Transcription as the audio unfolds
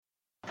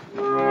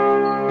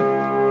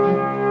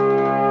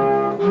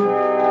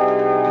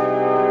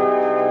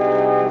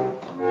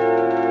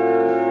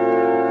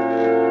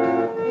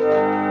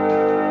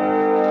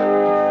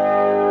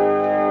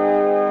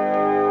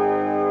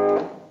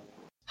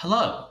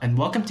and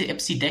welcome to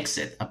Ipsy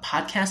Dixit, a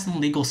podcast on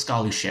legal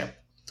scholarship.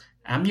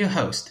 I'm your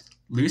host,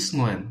 Luce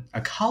Nguyen, a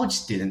college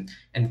student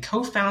and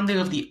co-founder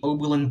of the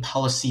Oberlin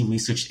Policy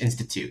Research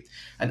Institute,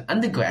 an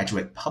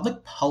undergraduate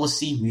public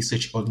policy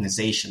research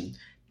organization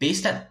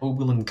based at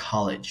Oberlin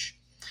College.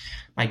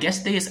 My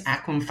guest today is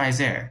Akram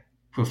Faizer,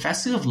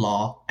 professor of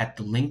law at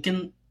the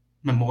Lincoln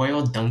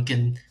Memorial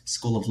Duncan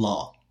School of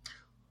Law.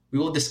 We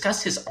will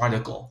discuss his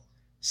article,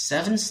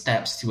 7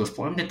 Steps to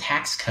Reform the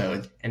Tax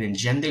Code and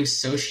Engender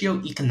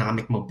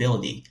Socio-Economic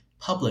Mobility,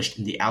 published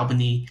in the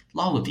Albany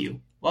Law Review.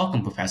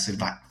 Welcome, Professor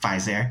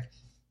Faizer.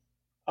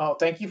 Oh,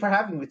 thank you for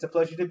having me. It's a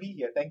pleasure to be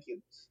here. Thank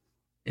you.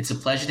 It's a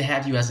pleasure to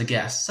have you as a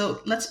guest.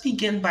 So let's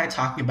begin by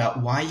talking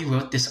about why you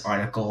wrote this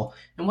article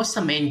and what's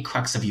the main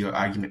crux of your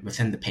argument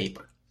within the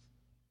paper.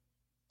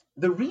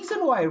 The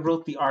reason why I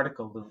wrote the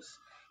article, Luz,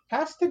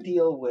 has to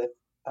deal with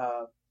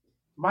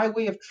my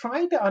way of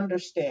trying to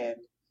understand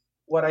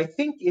what I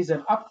think is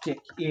an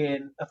uptick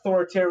in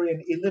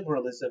authoritarian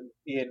illiberalism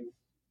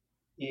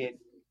in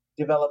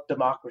developed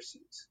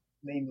democracies,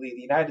 namely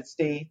the United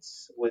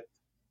States with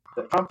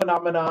the Trump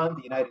phenomenon,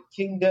 the United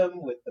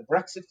Kingdom with the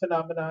Brexit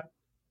phenomenon.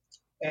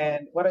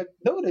 And what I've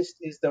noticed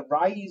is the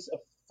rise of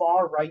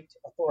far-right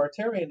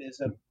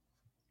authoritarianism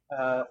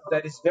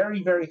that is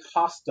very, very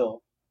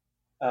hostile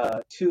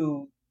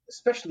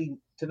especially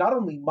to not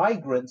only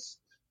migrants,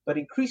 but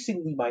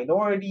increasingly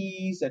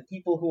minorities and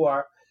people who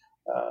are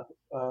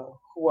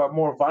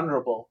more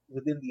vulnerable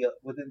within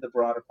the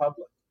broader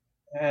public.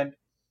 And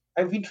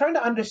I've been trying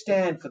to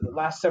understand for the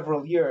last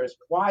several years,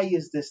 why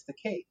is this the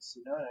case?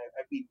 And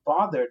I've been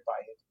bothered by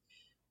it.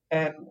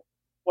 And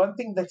one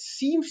thing that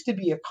seems to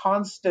be a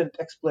constant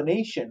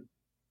explanation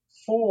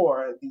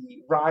for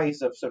the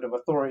rise of sort of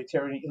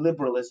authoritarian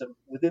illiberalism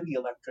within the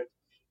electorate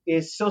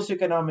is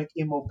socioeconomic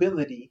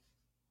immobility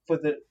for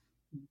the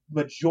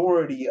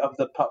majority of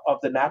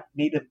the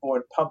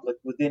native-born public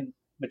within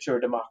mature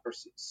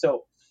democracies.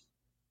 So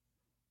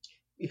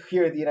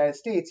here in the United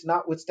States,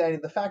 notwithstanding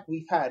the fact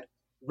we've had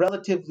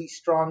relatively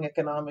strong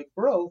economic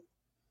growth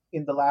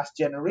in the last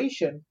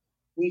generation,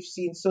 we've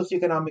seen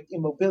socioeconomic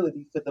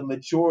immobility for the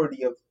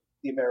majority of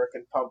the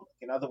American public.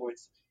 In other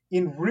words,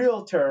 in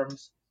real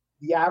terms,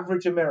 the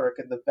average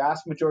American, the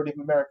vast majority of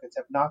Americans,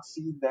 have not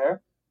seen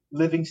their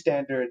living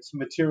standards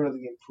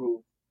materially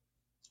improve.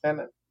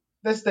 And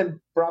this then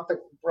brought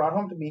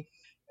home to me,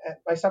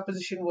 my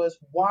supposition was,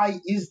 why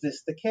is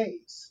this the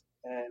case?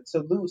 And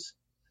so, Luce,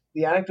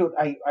 the anecdote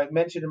I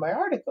mentioned in my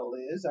article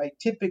is I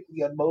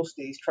typically on most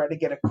days try to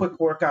get a quick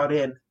workout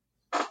in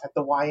at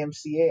the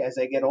YMCA as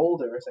I get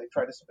older, as I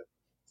try to sort of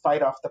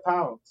fight off the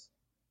pounds.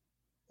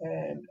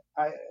 And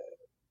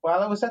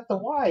while I was at the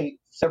Y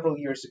several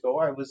years ago,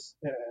 I was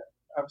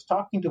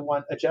talking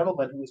to a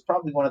gentleman who was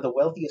probably one of the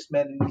wealthiest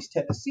men in East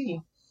Tennessee.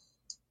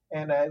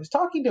 And I was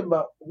talking to him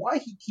about why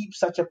he keeps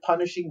such a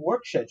punishing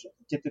work schedule.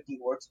 He typically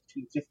works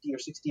between 50 or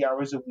 60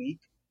 hours a week.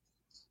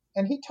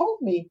 And he told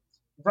me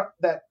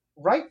that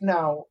right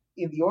now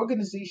in the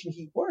organization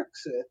he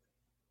works with,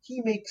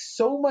 he makes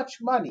so much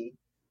money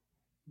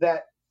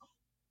that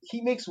he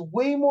makes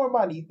way more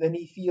money than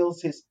he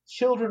feels his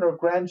children or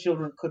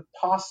grandchildren could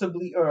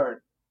possibly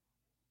earn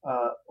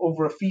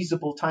over a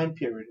feasible time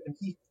period. And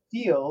he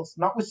feels,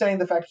 notwithstanding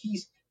the fact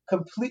he's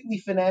completely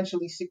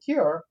financially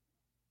secure,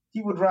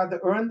 he would rather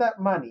earn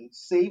that money,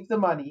 save the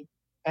money,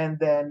 and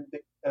then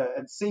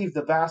save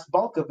the vast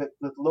bulk of it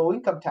with low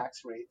income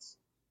tax rates,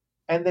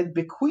 and then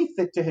bequeath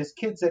it to his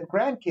kids and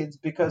grandkids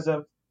because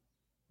of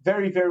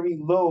very, very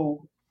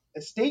low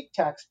estate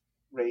tax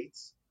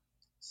rates,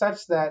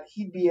 such that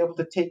he'd be able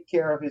to take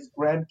care of his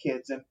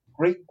grandkids and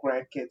great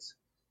grandkids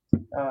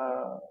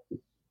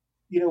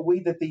in a way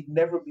that they'd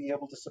never be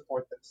able to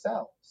support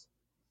themselves.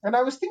 And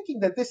I was thinking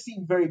that this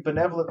seemed very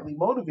benevolently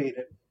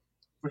motivated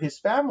for his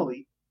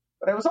family.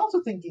 But I was also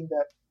thinking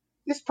that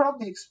this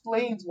probably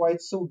explains why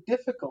it's so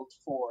difficult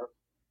for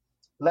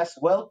less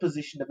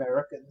well-positioned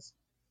Americans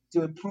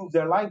to improve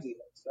their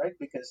livelihoods, right?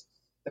 Because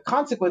the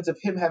consequence of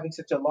him having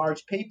such a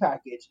large pay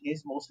package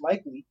is most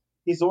likely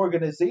his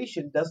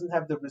organization doesn't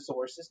have the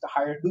resources to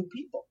hire new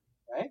people,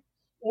 right?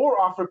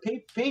 Or offer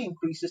pay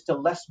increases to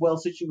less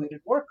well-situated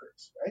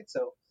workers, right?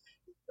 So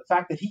the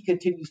fact that he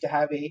continues to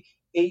have a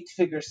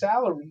 8-figure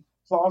salary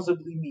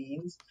plausibly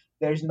means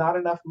there's not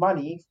enough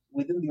money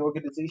within the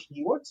organization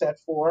he works at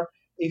for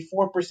a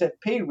 4%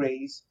 pay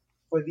raise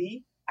for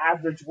the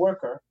average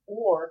worker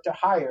or to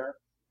hire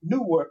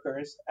new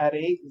workers at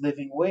a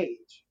living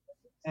wage.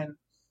 And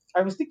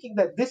I was thinking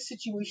that this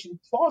situation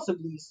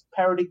plausibly is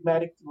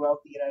paradigmatic throughout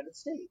the United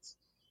States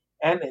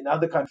and in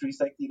other countries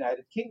like the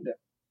United Kingdom.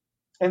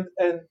 And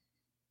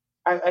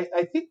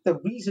I think the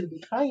reason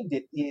behind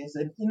it is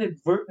an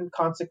inadvertent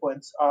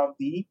consequence of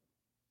the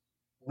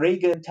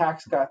Reagan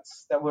tax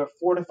cuts that were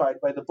fortified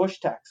by the Bush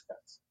tax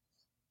cuts.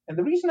 And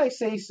the reason I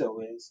say so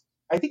is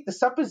I think the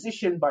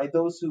supposition by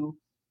those who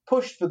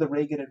pushed for the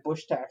Reagan and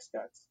Bush tax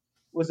cuts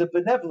was a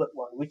benevolent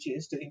one, which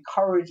is to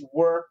encourage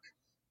work,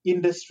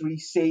 industry,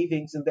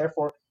 savings, and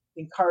therefore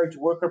encourage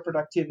worker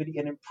productivity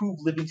and improve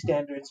living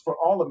standards for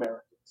all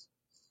Americans.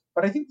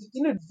 But I think the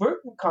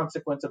inadvertent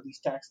consequence of these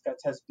tax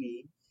cuts has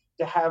been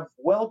to have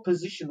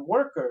well-positioned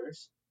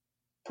workers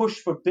push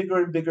for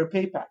bigger and bigger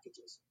pay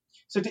packages.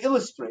 So to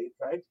illustrate,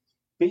 right,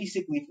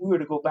 basically, if we were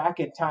to go back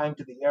in time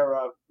to the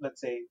era of,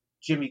 let's say,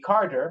 Jimmy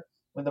Carter,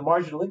 when the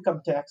marginal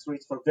income tax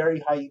rates for very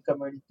high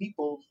income earning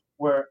people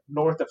were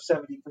north of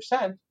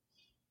 70%,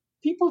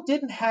 people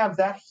didn't have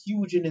that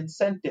huge an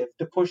incentive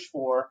to push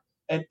for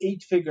an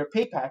eight-figure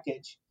pay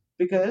package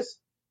because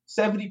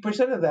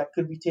 70% of that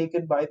could be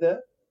taken by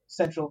the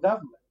central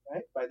government,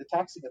 right, by the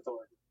taxing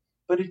authority.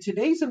 But in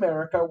today's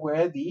America,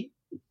 where the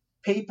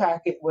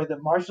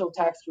marginal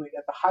tax rate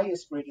at the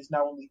highest rate is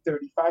now only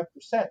 35%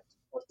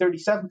 or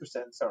 37%,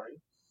 sorry,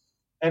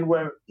 and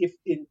where if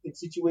in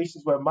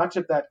situations where much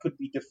of that could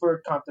be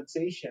deferred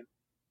compensation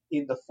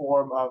in the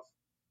form of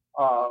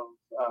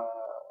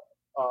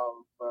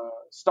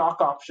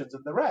stock options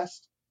and the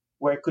rest,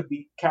 where it could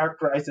be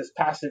characterized as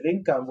passive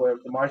income, where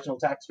the marginal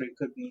tax rate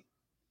could be,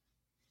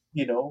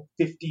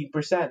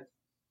 15%.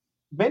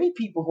 Many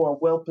people who are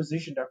well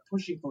positioned are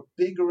pushing for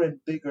bigger and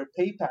bigger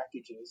pay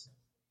packages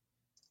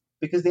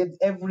because they have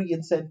every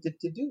incentive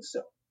to do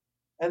so.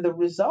 And the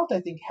result,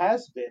 I think,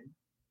 has been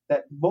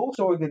that most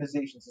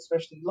organizations,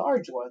 especially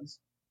large ones,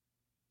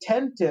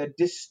 tend to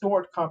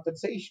distort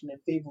compensation in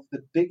favor of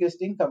the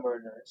biggest income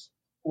earners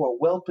who are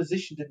well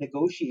positioned to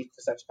negotiate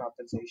for such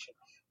compensation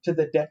to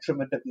the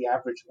detriment of the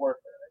average worker.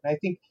 And I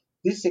think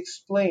this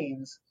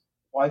explains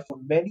why, for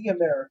many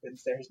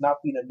Americans, there has not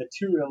been a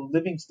material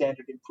living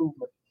standard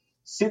improvement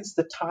since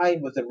the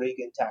time of the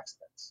Reagan tax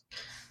cuts.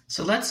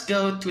 So let's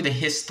go through the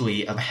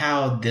history of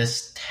how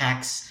this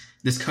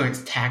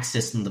current tax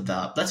system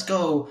developed. Let's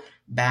go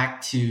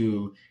back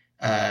to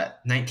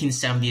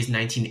 1970s,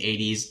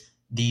 1980s,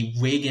 the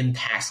Reagan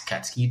tax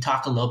cuts. Can you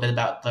talk a little bit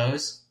about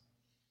those?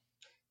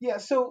 Yeah,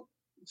 so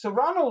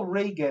Ronald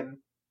Reagan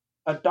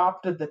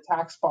adopted the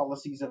tax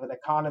policies of an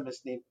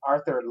economist named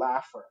Arthur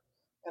Laffer.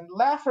 And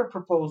Laffer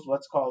proposed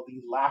what's called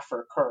the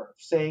Laffer curve,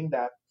 saying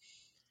that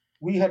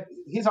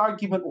his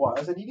argument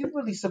was, and he didn't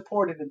really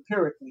support it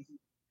empirically,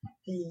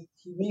 he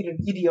made an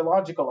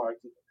ideological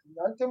argument.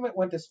 The argument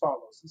went as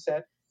follows. He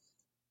said,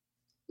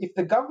 if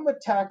the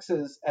government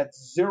taxes at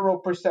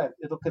 0%,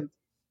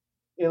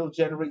 it'll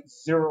generate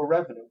zero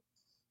revenue.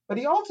 But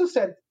he also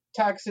said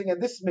taxing,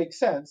 and this makes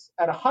sense,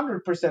 at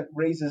 100%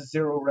 raises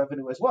zero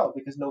revenue as well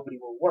because nobody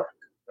will work,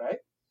 right?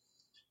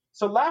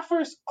 So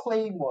Laffer's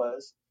claim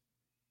was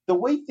the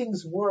way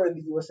things were in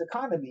the US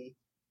economy,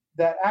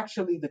 that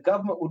actually the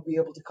government would be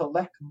able to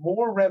collect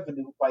more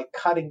revenue by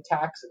cutting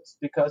taxes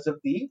because of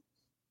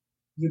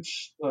you'd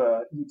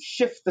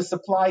shift the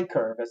supply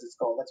curve, as it's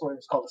called. That's why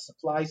it's called a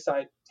supply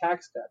side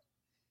tax cut,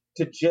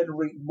 to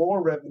generate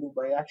more revenue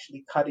by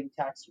actually cutting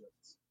tax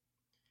rates.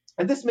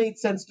 And this made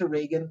sense to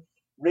Reagan.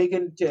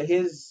 Reagan, to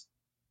his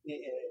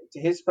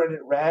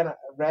credit, ran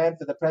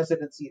for the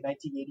presidency in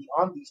 1980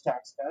 on these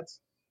tax cuts.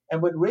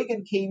 And when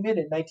Reagan came in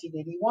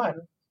 1981,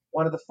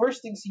 one of the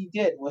first things he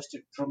did was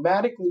to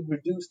dramatically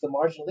reduce the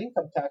marginal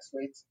income tax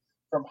rates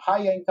from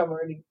high income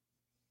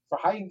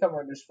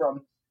earners from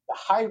the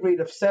high rate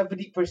of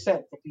 70%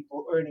 for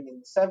people earning in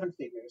the seven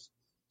figures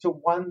to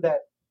one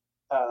that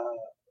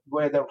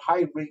where the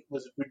high rate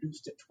was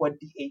reduced to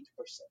 28%,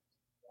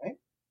 right?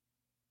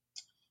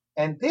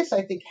 And this,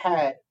 I think,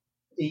 had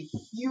a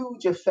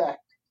huge effect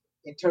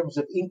in terms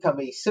of income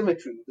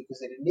asymmetry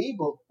because it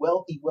enabled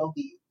wealthy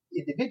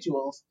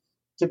individuals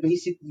to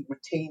basically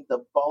retain the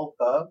bulk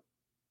of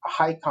a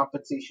high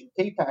compensation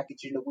pay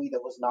package in a way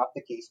that was not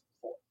the case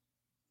before.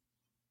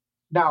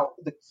 Now,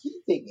 the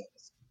key thing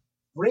is,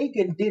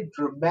 Reagan did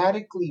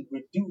dramatically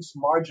reduce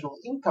marginal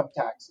income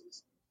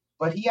taxes,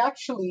 but he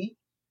actually,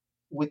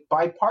 with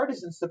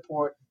bipartisan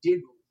support,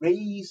 did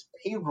raise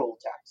payroll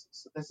taxes.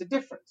 So there's a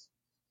difference.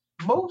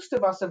 Most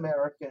of us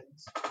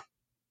Americans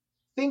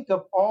think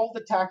of all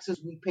the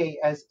taxes we pay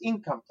as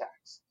income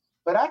tax,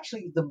 but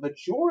actually the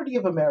majority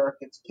of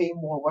Americans pay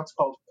more what's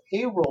called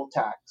payroll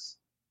tax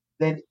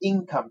than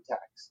income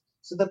tax.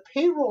 So the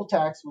payroll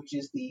tax, which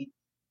is the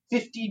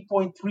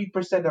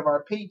 15.3% of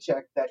our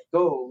paycheck that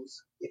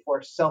goes, if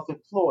we're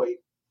self-employed,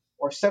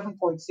 or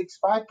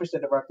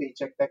 7.65% of our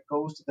paycheck that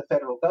goes to the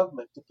federal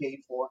government to pay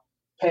for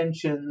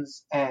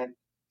pensions and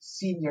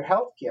senior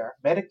health care,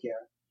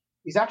 Medicare,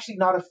 is actually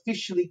not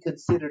officially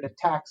considered a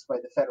tax by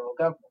the federal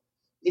government.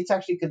 It's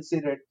actually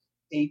considered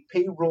a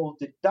payroll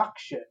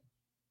deduction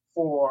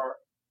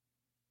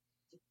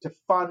to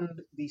fund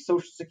the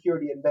Social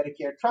Security and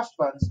Medicare trust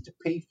funds to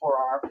pay for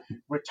our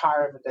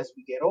retirement as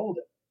we get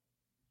older.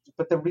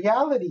 But the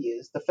reality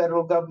is the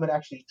federal government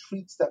actually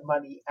treats that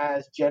money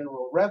as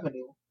general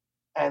revenue,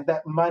 and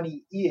that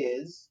money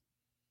is,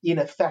 in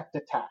effect,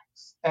 a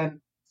tax. And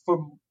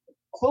for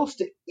close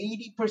to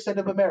 80%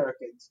 of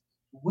Americans,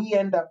 we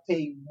end up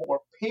paying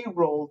more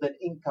payroll than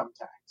income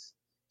tax.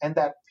 And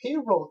that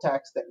payroll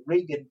tax that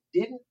Reagan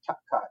didn't cut,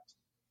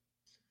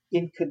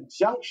 in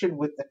conjunction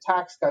with the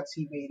tax cuts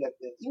he made at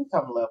the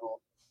income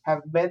level,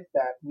 have meant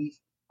that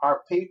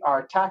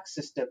our tax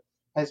system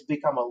has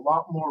become a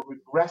lot more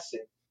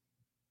regressive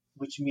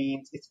which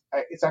means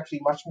it's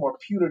actually much more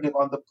punitive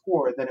on the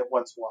poor than it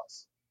once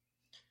was.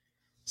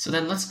 So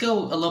then let's go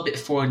a little bit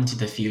forward into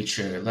the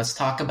future. Let's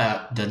talk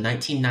about the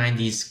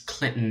 1990s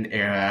Clinton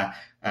era.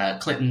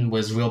 Clinton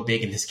was real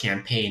big in his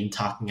campaign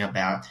talking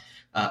about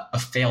a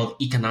failed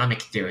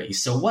economic theory.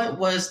 So what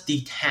was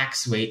the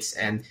tax rates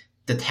and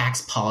the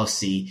tax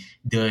policy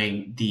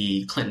during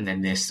the Clinton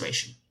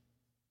administration?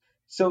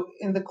 So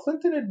in the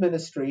Clinton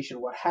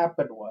administration, what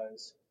happened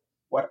was,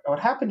 what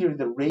happened during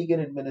the Reagan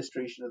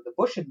administration and the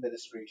Bush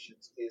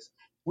administrations is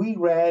we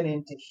ran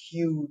into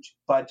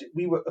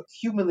we were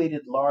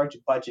accumulated large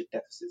budget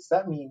deficits.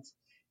 That means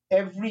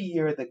every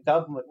year the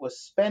government was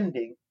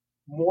spending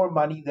more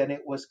money than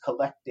it was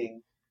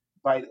collecting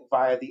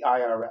via the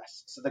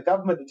IRS. So the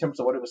government, in terms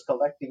of what it was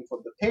collecting from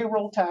the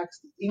payroll tax,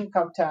 the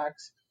income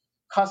tax,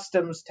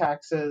 customs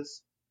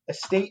taxes,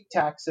 estate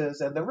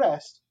taxes, and the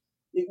rest,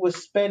 it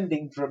was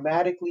spending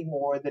dramatically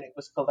more than it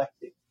was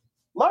collecting,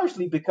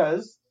 largely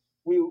because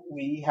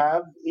we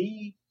have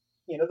the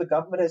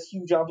government has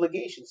huge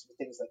obligations for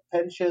things like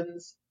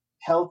pensions,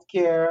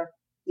 healthcare,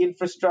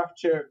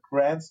 infrastructure,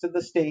 grants to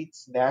the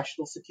states,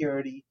 national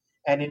security,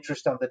 and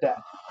interest on the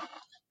debt.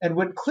 And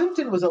when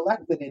Clinton was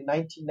elected in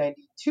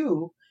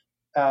 1992,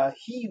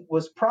 he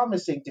was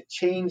promising to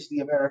change the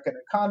American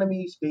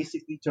economies,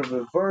 basically to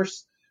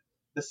reverse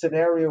the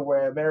scenario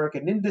where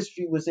American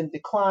industry was in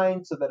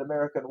decline so that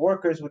American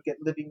workers would get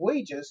living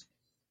wages.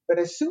 But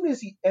as soon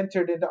as he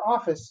entered into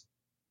office,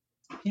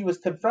 he was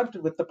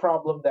confronted with the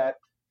problem that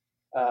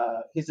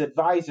his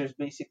advisors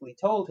basically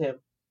told him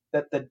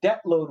that the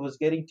debt load was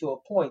getting to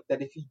a point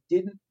that if he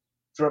didn't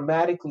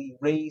dramatically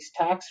raise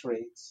tax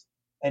rates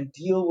and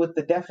deal with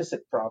the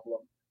deficit problem,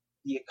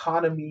 the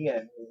economy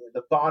and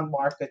the bond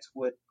markets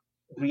would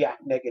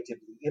react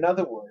negatively. In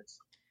other words,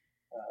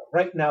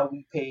 right now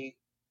we pay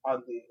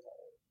on the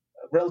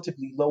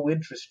relatively low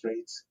interest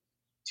rates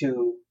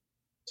to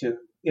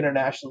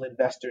international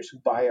investors who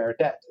buy our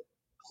debt.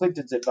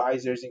 Clinton's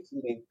advisors,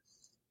 including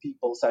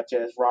people such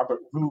as Robert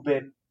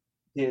Rubin,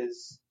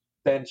 his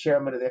then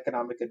chairman of the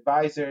Economic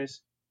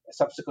Advisors,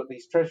 subsequently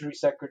his Treasury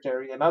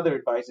Secretary, and other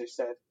advisors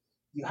said,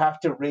 you have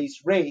to raise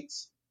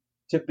rates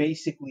to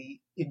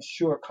basically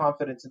ensure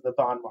confidence in the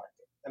bond market.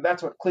 And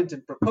that's what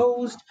Clinton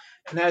proposed.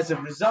 And as a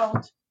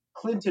result,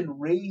 Clinton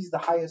raised the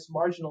highest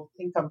marginal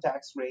income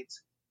tax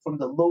rates from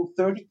the low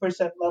 30%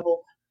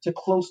 level to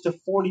close to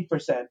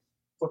 40%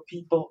 for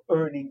people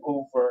earning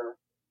over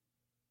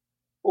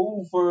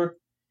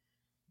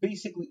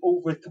basically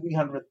over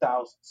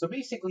 300,000. So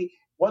basically,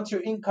 once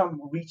your income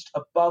reached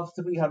above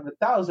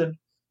 300,000,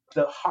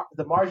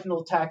 the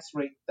marginal tax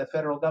rate the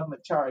federal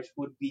government charged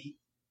would be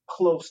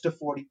close to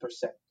 40%.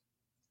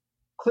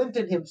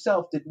 Clinton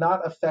himself did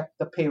not affect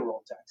the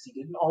payroll tax. He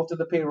didn't alter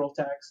the payroll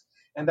tax,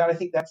 and I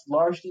think that's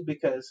largely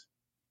because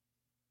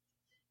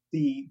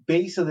the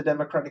base of the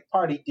Democratic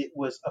Party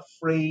was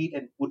afraid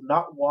and would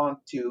not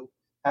want to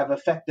have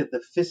affected the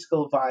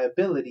fiscal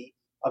viability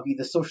of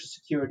either Social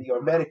Security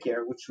or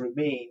Medicare, which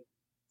remain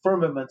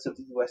firmaments of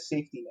the U.S.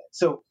 safety net.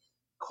 So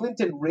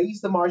Clinton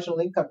raised the marginal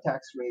income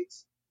tax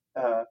rates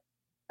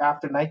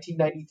after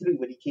 1993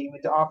 when he came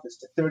into office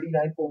to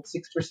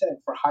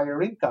 39.6% for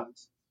higher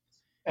incomes.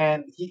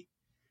 And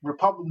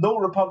no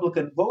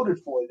Republican voted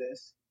for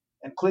this,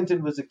 and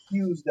Clinton was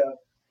accused of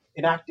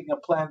enacting a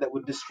plan that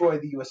would destroy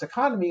the U.S.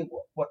 economy.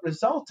 What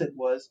resulted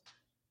was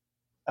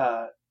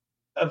quite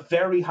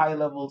high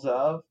levels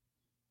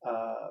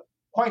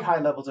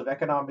of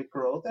economic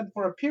growth, and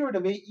for a period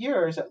of 8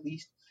 years at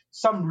least,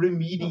 some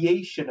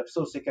remediation of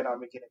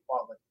socioeconomic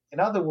inequality. In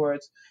other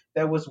words,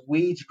 there was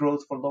wage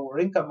growth for lower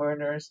income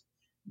earners,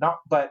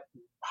 but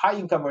high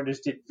income earners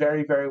did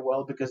very, very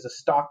well because the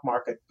stock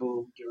market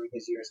boomed during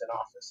his years in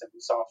office. And we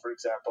saw, for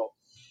example,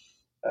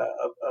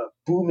 a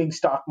booming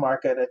stock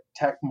market, a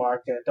tech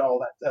market, all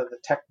that, the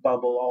tech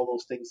bubble, all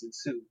those things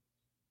ensued.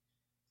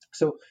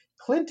 So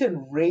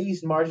Clinton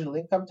raised marginal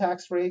income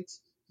tax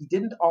rates. He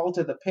didn't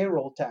alter the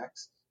payroll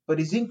tax, but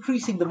his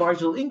increasing the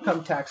marginal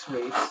income tax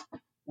rates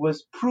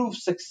was proved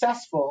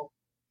successful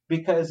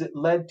because it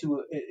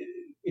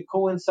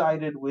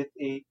coincided with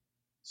a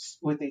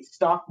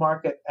stock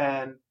market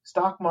and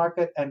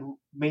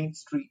Main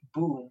Street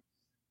boom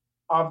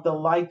of the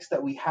likes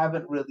that we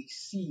haven't really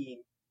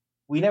seen.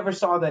 We never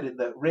saw that in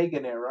the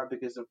Reagan era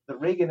because the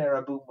Reagan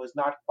era boom was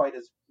not quite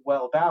as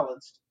well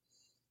balanced.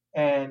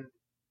 And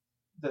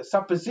the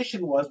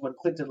supposition was when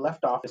Clinton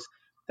left office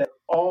that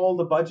all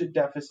the budget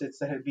deficits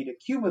that had been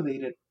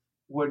accumulated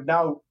would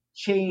now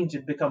change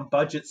and become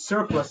budget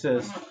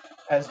surpluses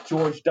as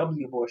George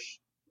W. Bush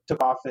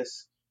took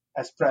office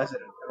as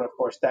president. And of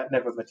course, that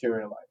never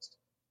materialized.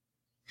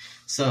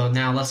 So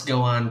now let's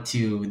go on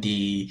to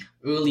the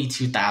early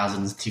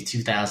 2000s to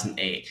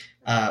 2008.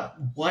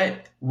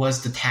 What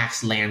was the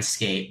tax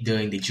landscape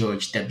during the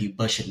George W.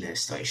 Bush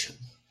administration?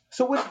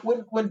 So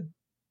when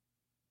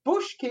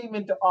Bush came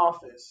into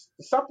office,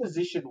 the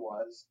supposition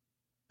was,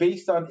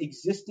 based on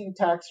existing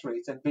tax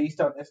rates and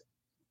based on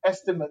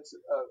estimates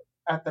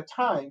at the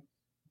time,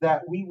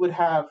 that we would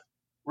have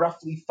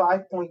roughly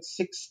 $5.6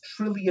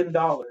 trillion.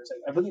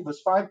 I believe it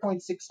was $5.6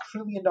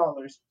 trillion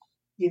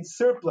in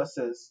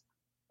surpluses,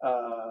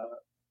 uh,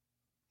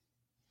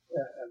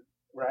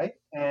 right?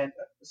 And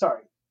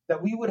sorry,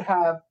 that we would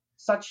have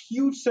such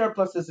huge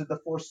surpluses in the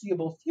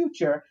foreseeable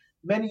future.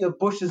 Many of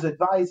Bush's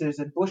advisors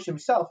and Bush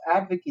himself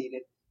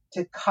advocated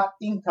to cut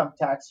income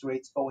tax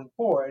rates going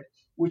forward,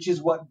 which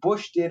is what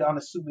Bush did on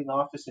assuming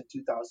office in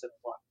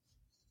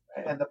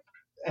 2001.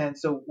 And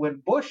so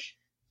when Bush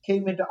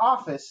came into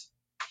office,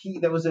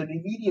 there was an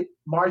immediate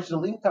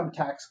marginal income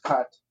tax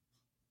cut,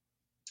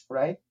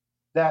 right?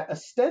 That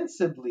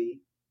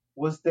ostensibly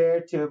was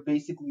there to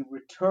basically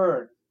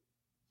return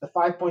the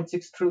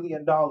 $5.6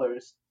 trillion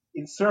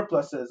in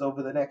surpluses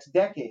over the next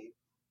decade.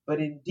 But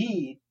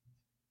indeed,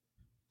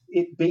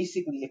 it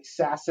basically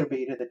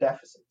exacerbated the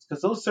deficits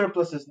because those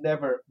surpluses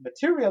never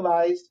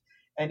materialized.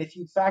 And if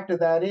you factor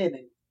that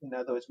in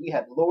other words, we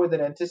had lower than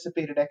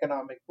anticipated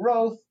economic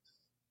growth.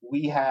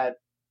 We had,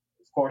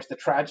 of course, the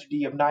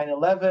tragedy of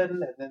 9/11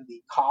 and then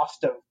the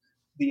cost of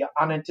the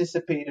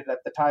unanticipated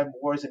at the time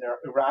wars in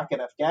Iraq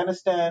and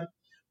Afghanistan.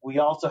 We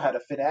also had a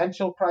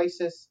financial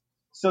crisis.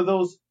 So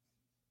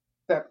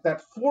that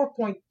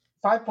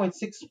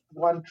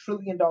 $5.61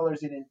 trillion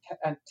in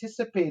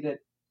anticipated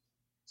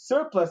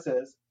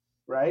surpluses,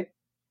 right,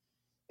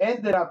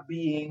 ended up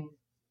being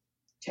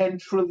 $10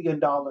 trillion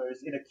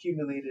in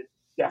accumulated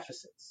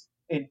deficits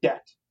in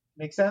debt.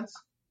 Make sense?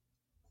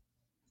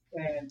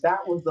 And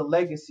that was the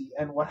legacy.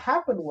 And what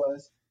happened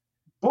was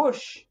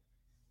Bush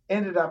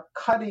ended up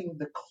cutting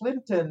the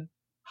Clinton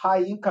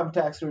high income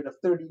tax rate of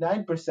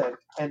 39%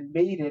 and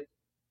made it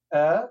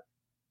a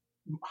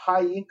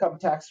high income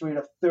tax rate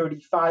of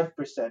 35%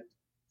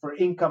 for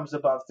incomes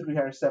above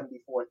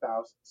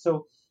 374,000.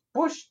 So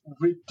Bush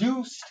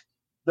reduced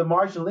the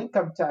marginal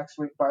income tax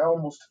rate by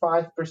almost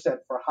 5%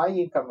 for high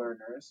income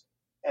earners,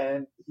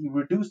 and he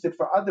reduced it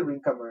for other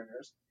income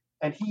earners.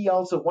 And he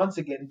also, once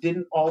again,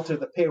 didn't alter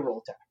the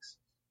payroll tax.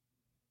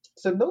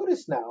 So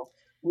notice now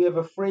we have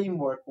a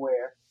framework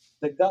where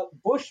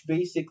Bush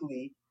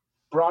basically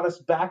brought us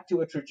back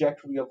to a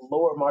trajectory of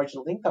lower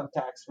marginal income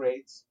tax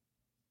rates,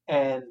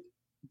 and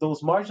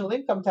those marginal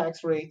income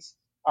tax rates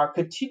are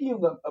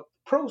continuing a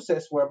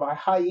process whereby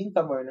high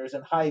income earners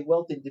and high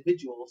wealth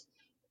individuals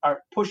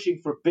are pushing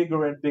for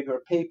bigger and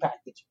bigger pay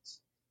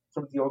packages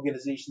from the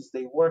organizations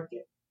they work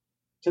in.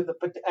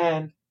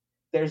 And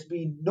there's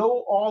been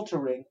no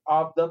altering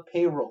of the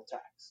payroll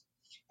tax.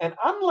 And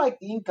unlike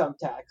the income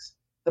tax,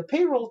 the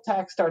payroll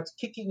tax starts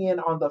kicking in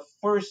on the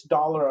first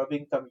dollar of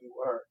income you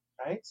earn,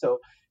 right? So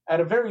at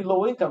a very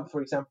low income,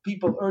 for example,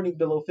 people earning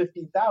below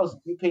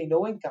 15,000, you pay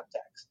no income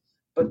tax.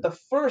 But the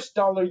first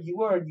dollar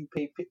you earn, you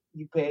pay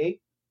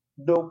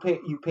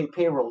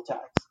payroll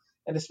tax.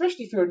 And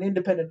especially if you're an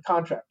independent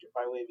contractor,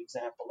 by way of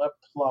example, a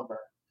plumber,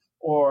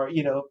 or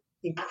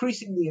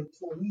increasingly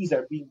employees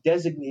are being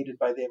designated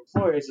by the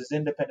employers as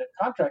independent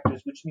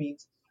contractors, which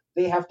means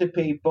they have to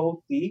pay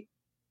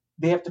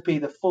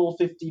the full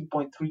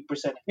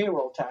 15.3%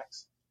 payroll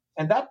tax.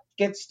 And that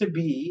gets to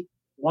be,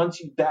 once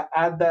you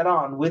add that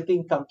on with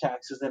income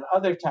taxes and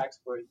other tax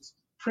burdens,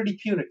 pretty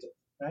punitive,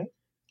 right?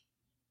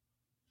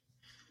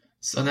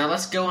 So now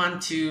let's go on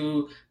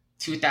to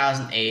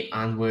 2008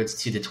 onwards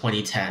to the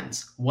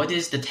 2010s. What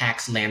is the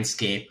tax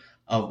landscape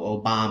of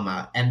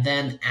Obama, and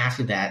then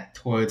after that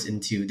towards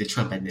into the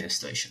Trump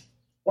administration?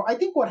 Well, I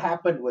think what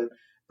happened when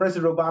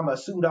President Obama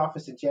assumed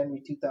office in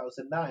January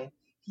 2009,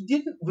 he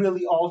didn't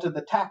really alter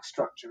the tax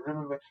structure.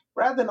 Remember,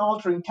 rather than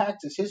altering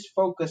taxes, his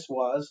focus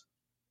was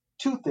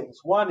two things.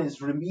 One is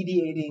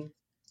remediating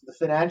the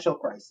financial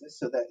crisis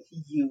so that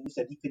he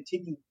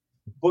continued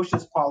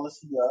Bush's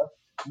policy of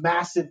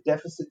massive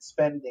deficit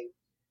spending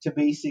to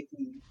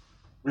basically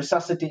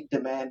resuscitate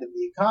demand in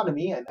the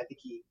economy. And I think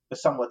he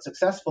was somewhat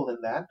successful in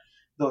that,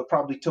 though it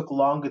probably took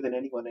longer than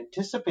anyone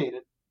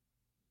anticipated,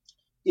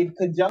 in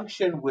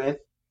conjunction with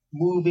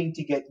moving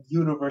to get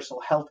universal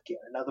health care.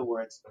 In other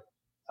words,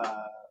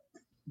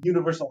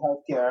 universal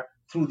health care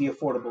through the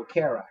Affordable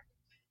Care Act.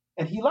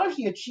 And he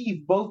largely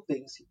achieved both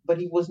things, but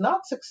he was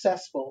not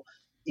successful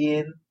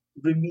in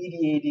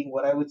remediating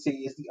what I would say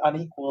is the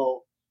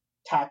unequal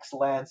tax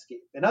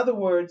landscape. In other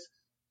words,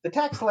 the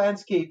tax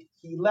landscape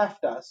he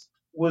left us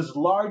was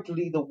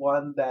largely the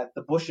one that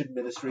the Bush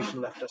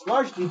administration left us,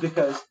 largely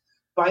because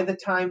by the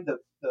time the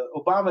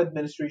Obama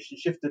administration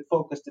shifted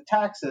focus to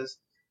taxes,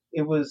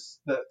 it was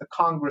the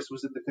Congress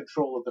was in the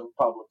control of the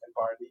Republican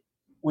Party,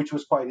 which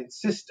was quite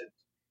insistent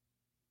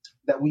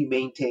that we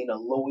maintain a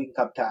low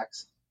income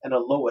tax and a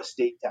low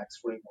estate tax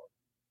framework.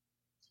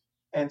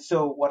 And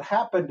so what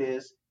happened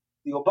is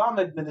the Obama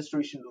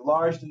administration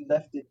largely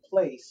left in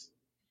place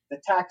the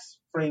tax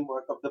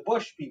framework of the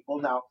Bush people.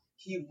 Now,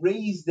 he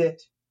raised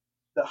it,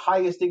 the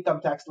highest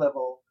income tax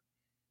level,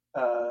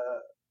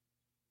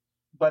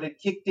 but it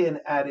kicked in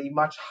at a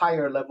much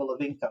higher level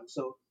of income.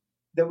 So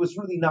there was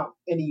really not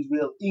any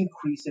real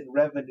increase in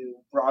revenue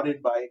brought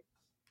in by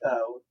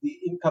the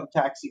income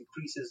tax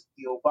increases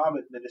the Obama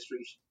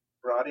administration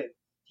brought in.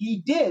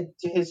 He did,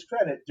 to his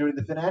credit, during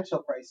the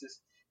financial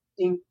crisis,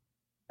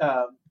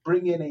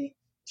 bring in a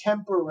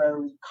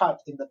temporary cut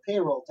in the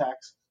payroll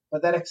tax,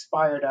 but that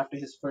expired after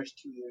his first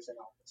 2 years in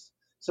office.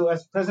 So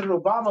as President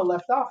Obama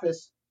left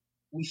office,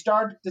 we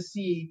started to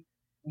see,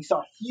 we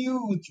saw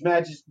huge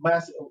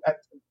let's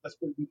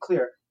be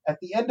clear, at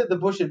the end of the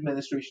Bush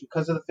administration,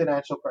 because of the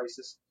financial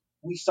crisis,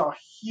 we saw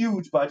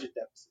huge budget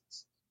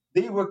deficits.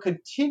 They were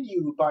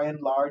continued by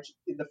and large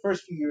in the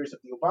first few years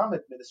of the Obama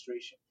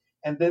administration,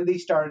 and then they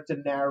started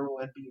to narrow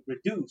and be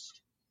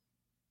reduced.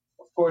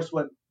 Of course,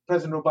 when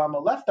President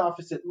Obama left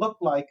office, it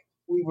looked like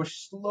we were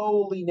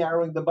slowly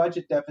narrowing the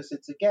budget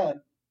deficits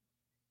again.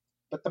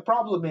 But the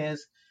problem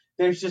is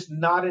there's just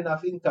not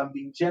enough income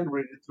being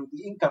generated through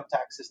the income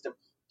tax system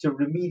to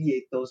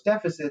remediate those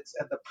deficits.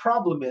 And the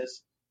problem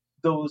is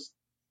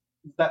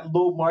that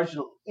low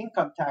marginal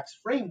income tax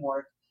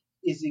framework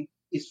is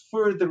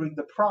furthering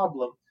the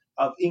problem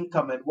of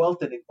income and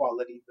wealth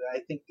inequality that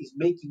I think is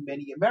making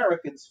many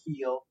Americans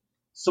feel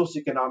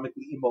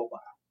socioeconomically immobile.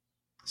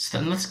 So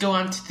then let's go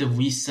on to the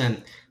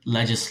recent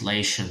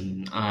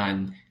legislation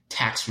on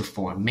tax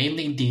reform,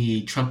 mainly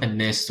the Trump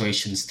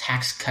administration's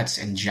Tax Cuts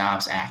and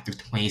Jobs Act of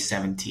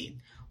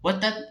 2017.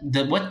 What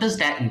does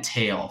that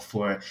entail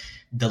for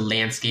the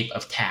landscape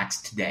of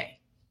tax today?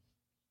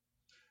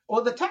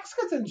 Well, the Tax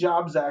Cuts and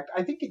Jobs Act,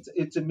 I think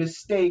it's a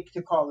mistake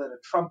to call it a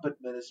Trump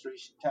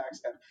administration tax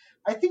cut.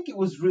 I think it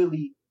was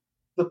really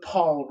the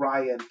Paul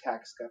Ryan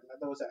tax cut.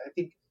 I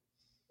think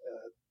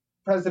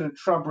President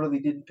Trump really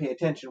didn't pay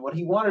attention. What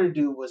he wanted to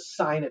do was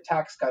sign a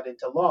tax cut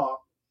into law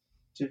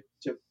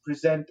to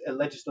present a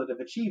legislative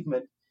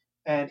achievement,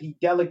 and he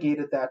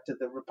delegated that to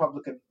the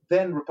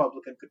then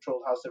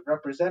Republican-controlled House of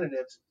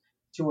Representatives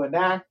to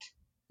enact.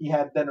 He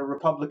had then a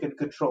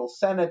Republican-controlled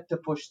Senate to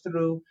push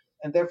through,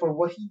 and therefore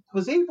what he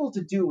was able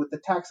to do with the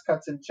Tax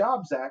Cuts and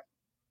Jobs Act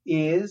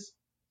is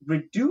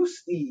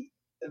reduce the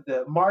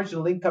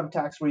marginal income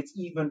tax rates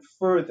even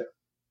further,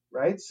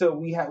 right? So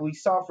we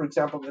saw, for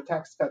example, in the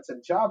Tax Cuts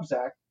and Jobs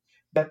Act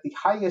that the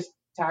highest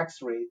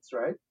tax rates,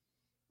 right?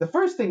 The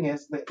first thing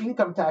is the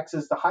income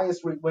taxes, the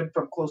highest rate went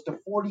from close to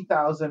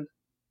 40,000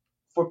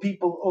 for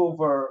people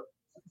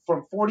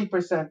from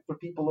 40% for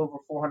people over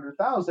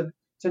 400,000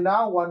 to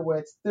now one where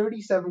it's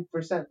 37%,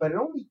 but it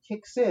only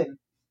kicks in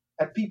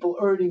at people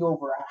earning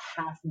over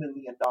 $500,000,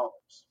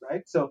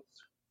 right? So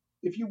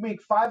if you make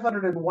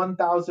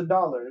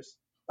 $501,000,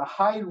 the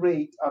high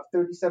rate of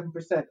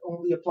 37%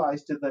 only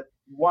applies to the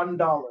 $1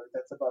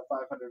 that's about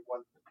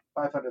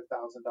 $500,000.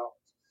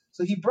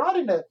 So he brought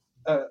in a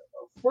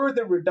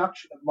further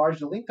reduction of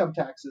marginal income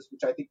taxes,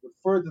 which I think would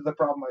further the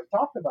problem I've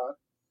talked about.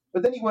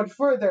 But then he went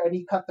further and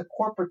he cut the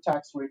corporate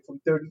tax rate from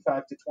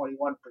 35 to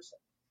 21%,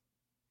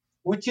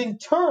 which in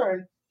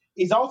turn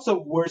is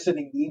also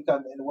worsening the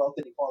income and wealth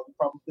inequality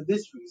problem for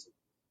this reason.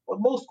 What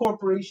most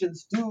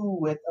corporations do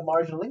with a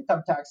marginal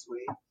income tax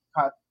rate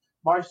cut,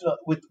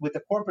 with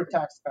a corporate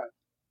tax cut,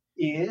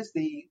 is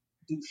they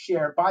do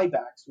share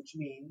buybacks, which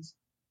means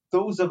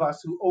those of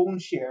us who own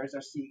shares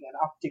are seeing an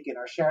uptick in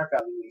our share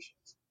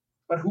valuations.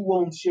 But who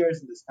owns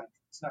shares in this country?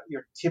 It's not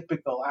your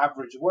typical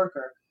average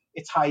worker.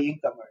 It's high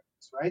income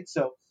earners, right?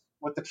 So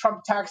what the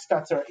Trump tax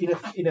cuts are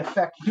in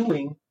effect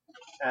doing,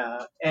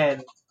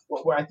 and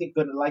what we're I think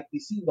going to likely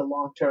see in the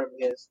long term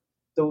is,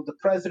 though the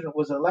president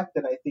was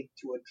elected, I think,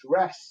 to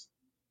address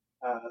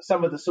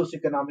some of the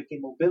socioeconomic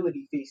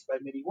immobility faced by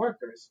many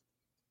workers,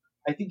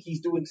 I think he's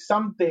doing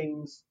some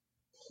things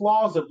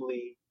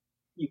plausibly,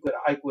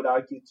 I would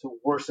argue, to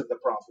worsen the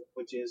problem,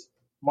 which is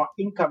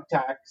income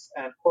tax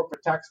and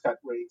corporate tax cut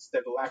rates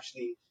that will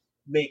actually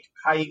make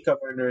high income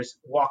earners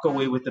walk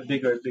away with a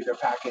bigger and bigger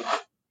package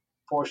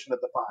portion of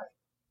the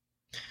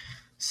pie.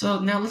 So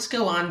now let's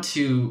go on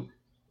to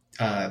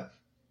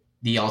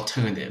the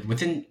alternative.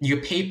 Within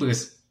your paper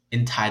is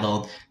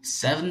entitled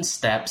 7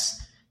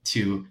 Steps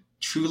to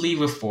Truly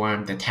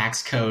Reform the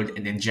Tax Code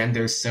and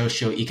Engender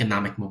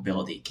Socioeconomic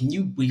Mobility. Can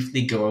you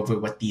briefly go over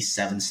what these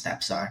 7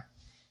 steps are?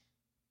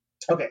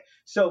 Okay,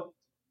 so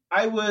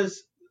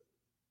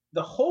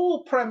the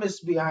whole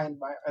premise behind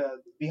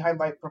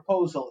my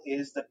proposal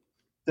is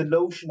the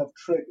notion of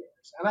triggers.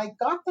 And I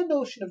got the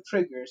notion of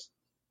triggers.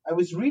 I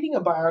was reading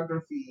a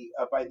biography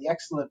by the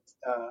excellent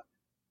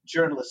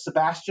journalist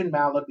Sebastian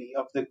Mallaby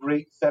of the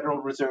great Federal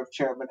Reserve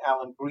Chairman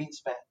Alan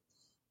Greenspan.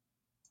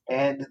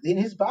 And in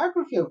his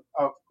biography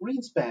of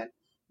Greenspan,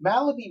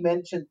 Mallaby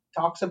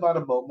talks about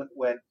a moment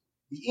when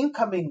the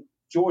incoming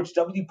George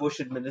W. Bush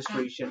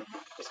administration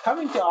is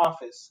coming to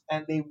office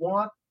and they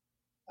want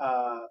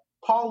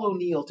Paul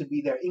O'Neill to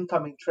be their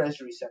incoming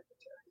Treasury Secretary.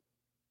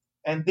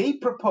 And they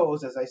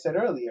propose, as I said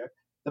earlier,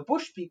 the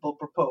Bush people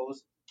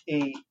propose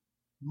a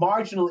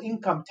marginal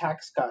income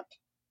tax cut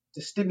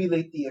to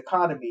stimulate the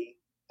economy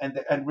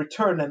and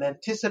return an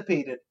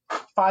anticipated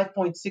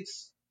 $5.6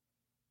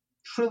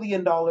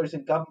 trillion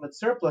in government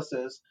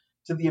surpluses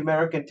to the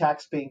American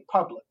taxpaying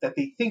public that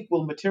they think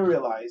will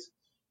materialize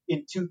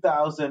in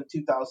 2000,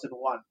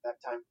 2001, that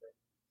time frame.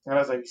 And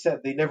as I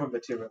said, they never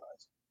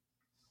materialized.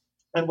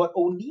 And what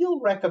O'Neill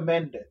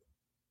recommended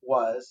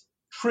was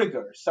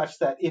triggers such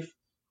that if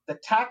the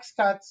tax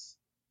cuts,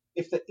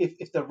 if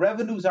the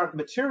revenues aren't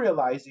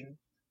materializing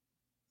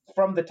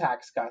from the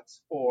tax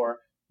cuts or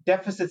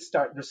deficits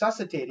start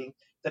resuscitating,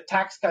 the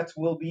tax cuts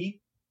will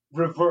be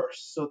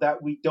reversed so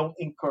that we don't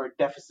incur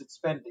deficit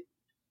spending.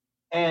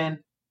 And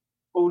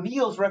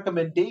O'Neill's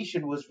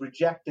recommendation was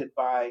rejected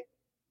by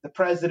the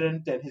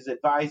president and his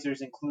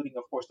advisors, including,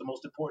 of course, the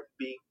most important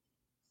being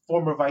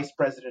former Vice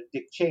President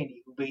Dick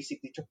Cheney, who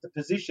basically took the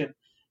position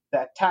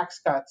that tax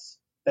cuts,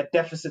 that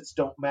deficits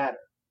don't matter.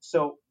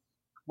 So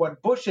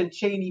what Bush and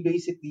Cheney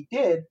basically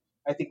did,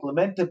 I think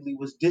lamentably,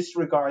 was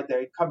disregard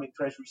their incoming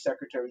Treasury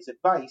Secretary's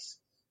advice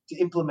to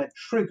implement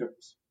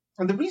triggers.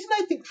 And the reason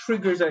I think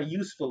triggers are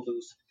useful,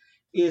 Luz,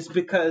 is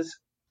because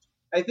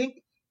I think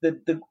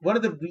that one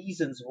of the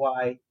reasons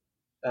why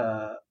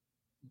uh,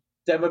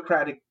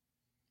 Democratic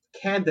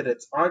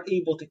candidates aren't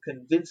able to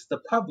convince the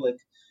public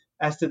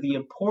as to the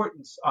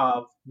importance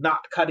of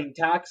not cutting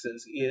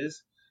taxes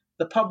is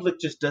the public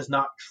just does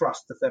not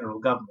trust the federal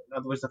government. In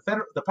other words,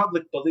 the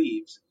public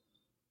believes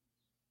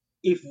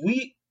if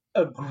we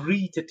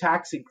agree to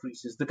tax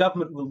increases, the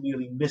government will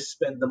merely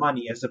misspend the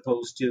money as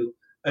opposed to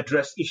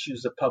address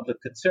issues of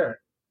public concern.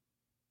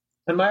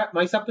 And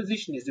my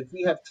supposition is if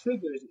we have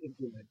triggers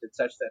implemented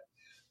such that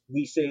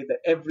we say that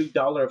every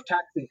dollar of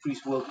tax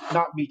increase will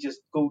not be just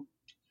go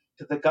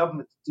to the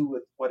government to do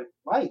with what it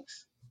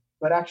likes,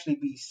 but actually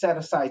be set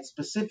aside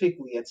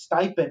specifically and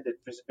stipended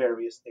for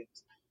various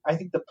things, I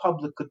think the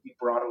public could be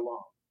brought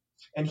along.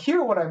 And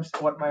here,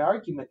 what my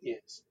argument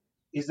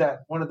is that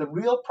one of the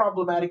real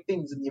problematic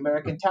things in the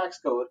American tax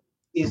code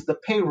is the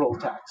payroll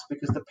tax,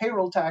 because the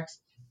payroll tax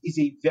is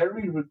a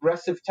very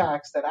regressive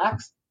tax that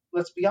acts,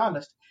 let's be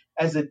honest,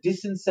 as a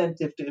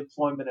disincentive to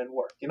employment and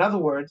work. In other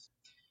words,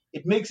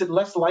 it makes it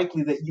less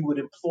likely that you would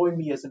employ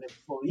me as an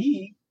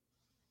employee,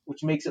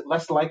 which makes it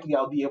less likely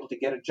I'll be able to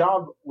get a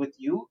job with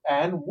you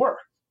and work,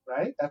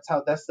 right? That's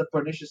the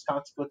pernicious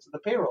consequence of the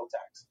payroll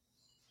tax.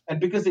 And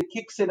because it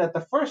kicks in at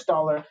the first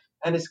dollar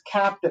and is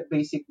capped at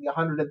basically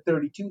 $132,000,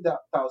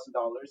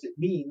 it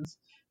means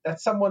that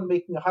someone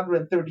making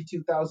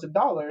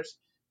 $132,000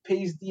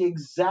 pays the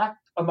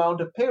exact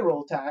amount of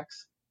payroll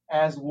tax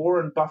as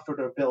Warren Buffett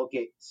or Bill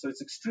Gates. So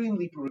it's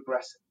extremely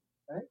regressive,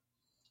 right?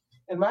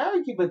 And my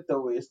argument,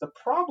 though, is the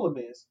problem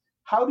is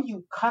how do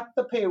you cut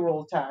the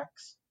payroll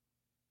tax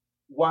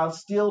while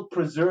still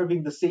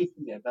preserving the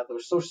safety net, in other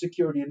words, Social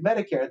Security and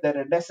Medicare, that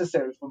are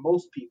necessary for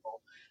most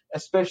people,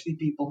 especially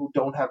people who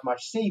don't have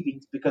much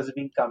savings because of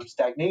income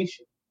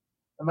stagnation.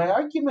 And my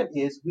argument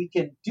is we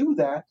can do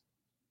that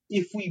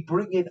if we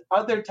bring in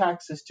other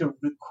taxes to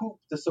recoup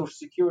the Social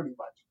Security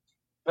money.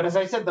 But as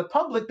I said, the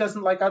public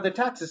doesn't like other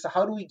taxes, so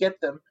how do we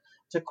get them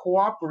to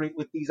cooperate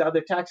with these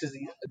other taxes,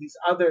 these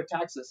other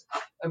taxes?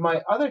 And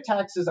my other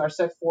taxes are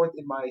set forth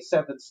in my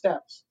 7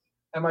 steps.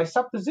 And my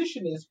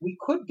supposition is we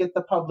could get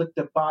the public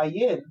to buy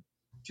in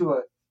to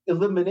an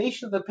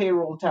elimination of the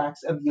payroll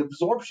tax and the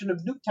absorption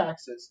of new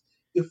taxes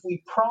if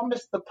we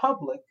promise the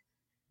public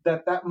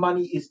that that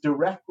money is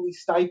directly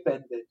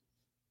stipended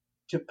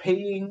to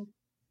paying,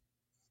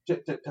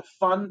 to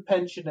fund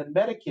pension and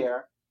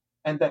Medicare,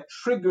 and that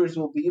triggers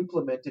will be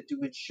implemented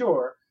to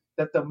ensure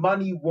that the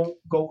money won't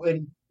go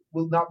and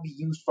will not be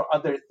used for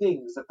other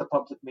things that the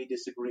public may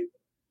disagree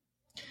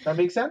with. That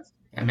make sense?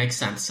 That makes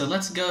sense. So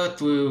let's go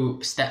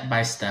through step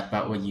by step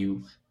about what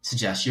you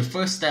suggest. Your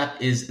first step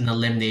is an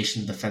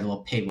elimination of the federal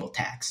payroll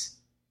tax.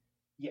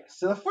 Yes.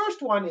 So the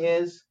first one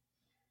is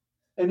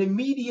an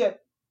immediate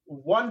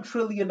 $1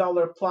 trillion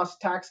plus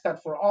tax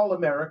cut for all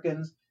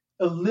Americans,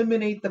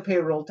 eliminate the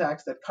payroll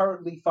tax that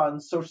currently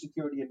funds Social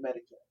Security and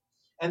Medicare.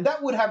 And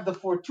that would have the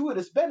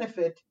fortuitous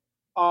benefit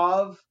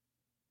of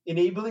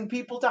enabling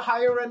people to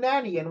hire a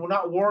nanny and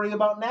not worry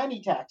about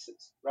nanny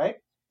taxes, right?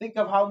 Think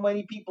of how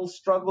many people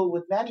struggle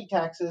with nanny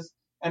taxes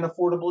and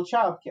affordable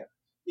childcare.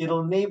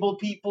 It'll enable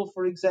people,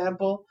 for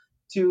example,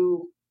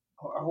 to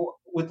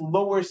with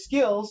lower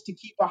skills to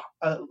keep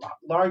a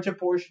larger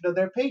portion of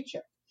their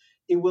paycheck.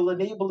 It will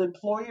enable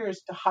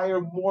employers to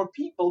hire more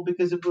people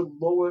because it will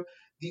lower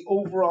the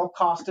overall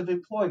cost of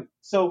employment.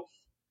 So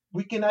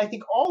we can, I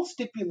think, all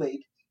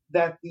stipulate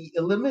that the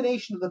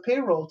elimination of the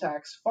payroll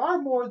tax far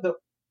more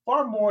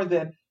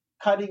than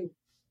cutting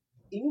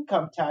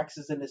income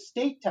taxes and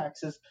estate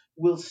taxes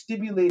will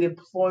stimulate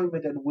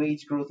employment and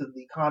wage growth in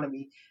the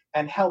economy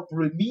and help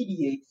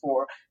remediate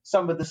for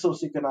some of the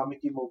socioeconomic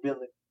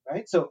immobility,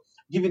 right? So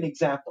give you an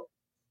example.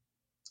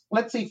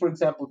 Let's say, for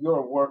example, you're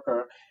a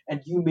worker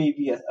and you may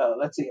be a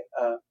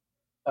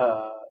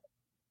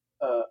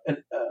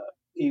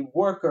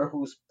worker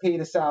who's paid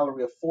a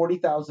salary of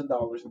 $40,000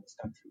 in this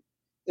country.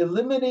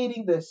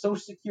 Eliminating the Social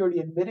Security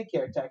and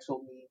Medicare tax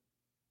will mean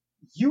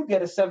you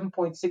get a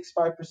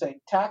 7.65%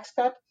 tax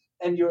cut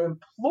and your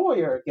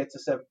employer gets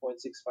a 7.65%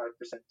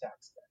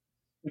 tax cut,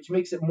 which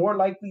makes it more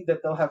likely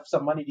that they'll have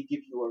some money to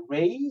give you a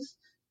raise,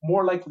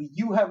 more likely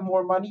you have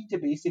more money to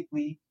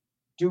basically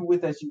do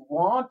with as you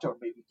want, or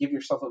maybe give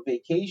yourself a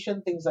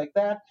vacation, things like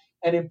that,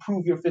 and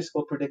improve your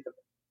fiscal predicament,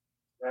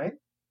 right?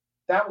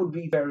 That would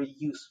be very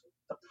useful.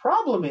 The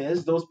problem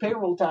is those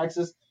payroll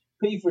taxes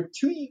pay for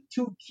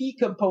two key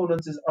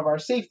components of our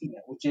safety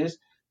net, which is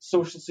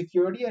Social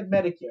Security and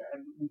Medicare.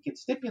 And we can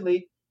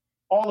stipulate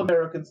all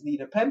Americans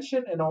need a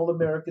pension and all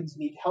Americans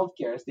need health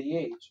care as they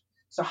age.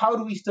 So how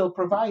do we still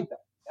provide that?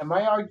 And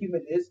my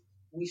argument is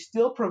we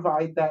still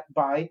provide that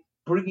by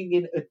bringing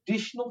in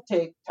additional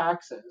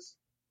taxes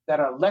that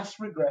are less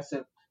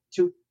regressive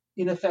to,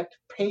 in effect,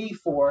 pay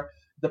for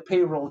the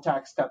payroll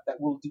tax cut that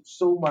will do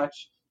so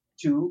much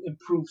to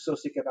improve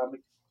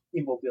socioeconomic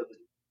immobility.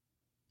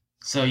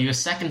 So your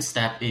second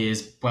step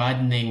is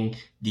broadening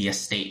the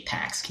estate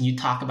tax. Can you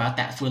talk about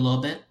that for a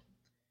little bit?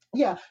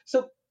 Yeah.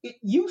 So it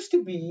used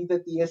to be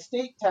that the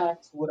estate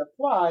tax would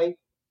apply,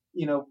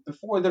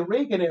 before the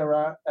Reagan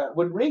era.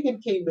 When Reagan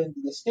came in,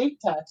 the estate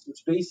tax, which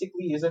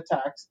basically is a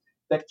tax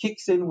that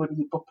kicks in when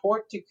you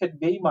purport to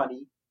convey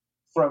money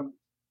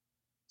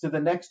to the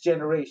next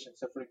generation.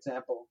 So, for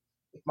example,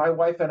 if my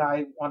wife and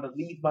I want to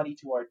leave money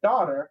to our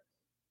daughter,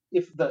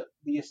 if the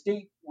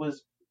estate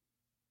was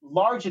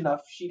large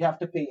enough, she'd have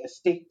to pay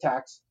estate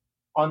tax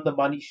on the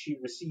money she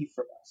received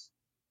from us.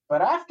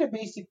 But after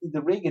basically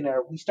the Reagan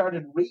era, we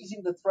started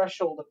raising the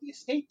threshold of the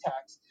estate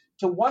tax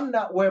to one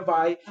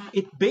whereby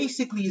it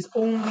basically is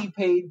only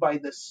paid by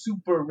the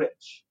super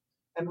rich.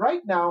 And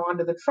right now,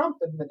 under the Trump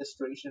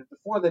administration,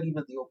 before that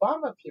even the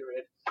Obama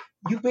period,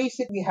 you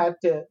basically had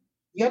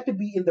to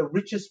be in the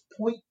richest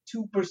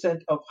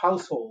 0.2% of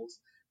households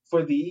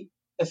for the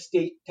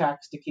estate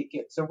tax to kick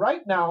in. So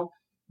right now,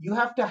 you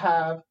have to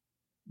have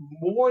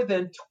more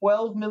than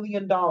 $12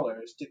 million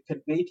to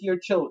convey to your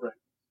children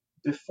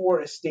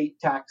before estate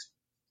tax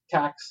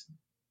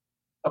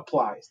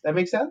applies. That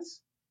makes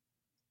sense?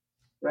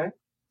 Right?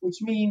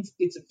 Which means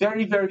it's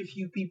very, very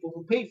few people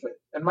who pay for it.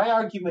 And my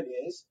argument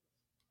is,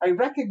 I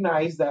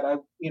recognize that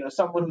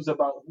someone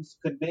who's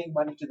conveying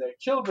money to their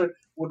children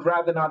would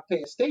rather not pay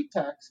estate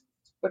tax,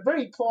 but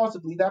very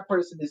plausibly that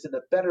person is in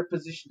a better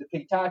position to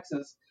pay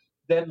taxes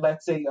than,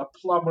 let's say, a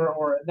plumber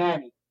or a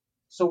nanny.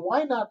 So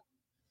why not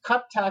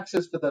cut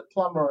taxes for the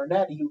plumber or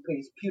nanny who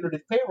pays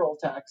punitive payroll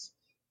tax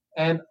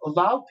and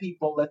allow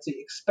people, let's say,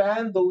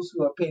 expand those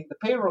who are paying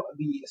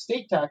the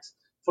estate tax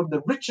from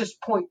the richest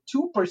 0.2%,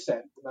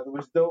 in other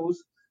words,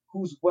 those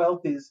whose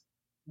wealth is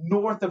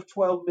north of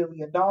 $12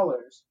 million,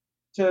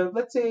 to,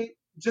 let's say,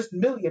 just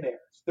millionaires,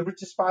 the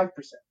richest 5%.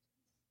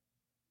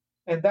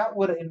 And that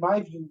would, in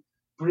my view,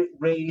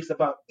 raise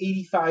about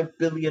 $85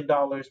 billion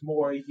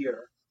more a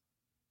year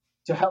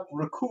to help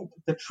recoup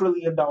the $1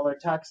 trillion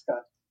tax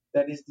cut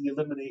that is the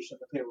elimination of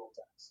the payroll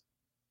tax.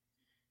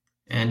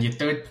 And your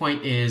third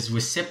point is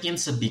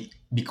recipients of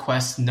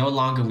bequests no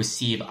longer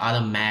receive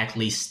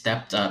automatically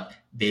stepped up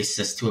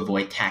basis to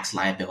avoid tax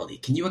liability.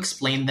 Can you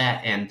explain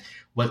that and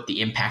what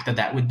the impact of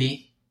that would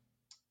be?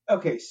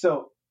 Okay,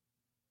 so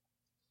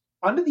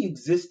under the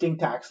existing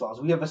tax laws,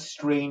 we have a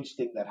strange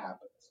thing that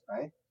happens,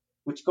 right?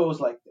 Which goes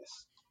like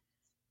this.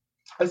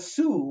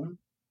 Assume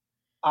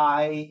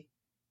I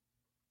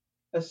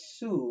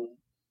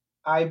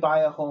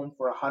buy a home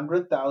for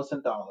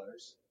 $100,000,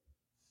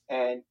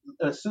 and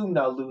assume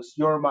now, Luce,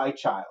 you're my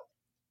child,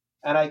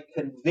 and I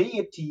convey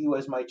it to you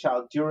as my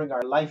child during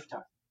our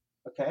lifetime,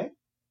 okay?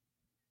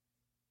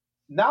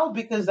 Now,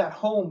 because that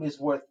home is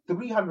worth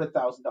 $300,000,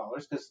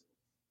 because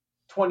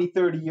 20,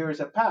 30 years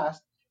have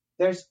passed,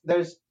 there's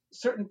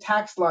certain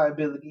tax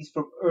liabilities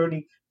from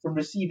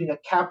receiving a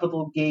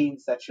capital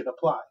gains that should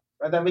apply.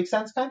 Right? That makes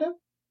sense, kind of?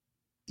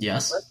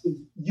 Yes. Right?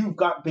 You've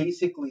got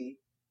basically,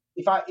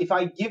 if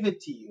I give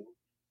it to you,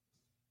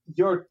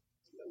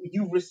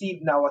 you've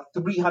received now a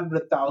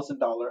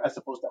 $300,000 as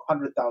opposed to a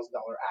 $100,000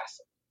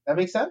 asset. That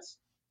makes sense?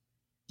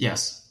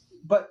 Yes.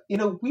 But in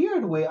a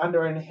weird way,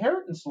 under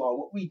inheritance law,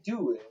 what we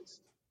do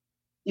is,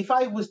 if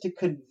I was to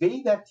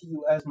convey that to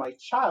you as my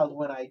child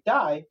when I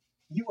die,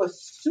 you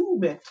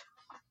assume it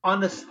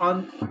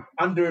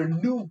under a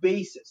new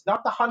basis,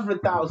 not the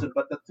 $100,000,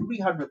 but the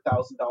 $300,000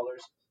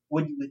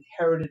 when you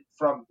inherit it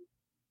from me.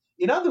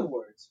 In other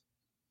words,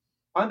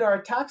 under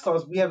our tax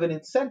laws, we have an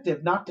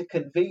incentive not to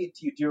convey it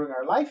to you during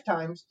our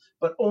lifetimes,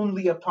 but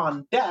only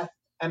upon death.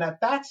 And at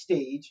that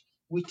stage,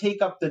 we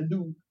take up the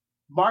new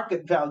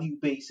market value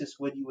basis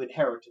when you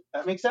inherit it.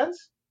 That makes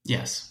sense?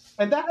 Yes.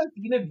 And that has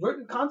the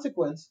inadvertent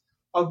consequence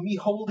of me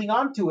holding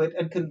on to it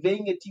and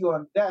conveying it to you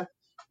on death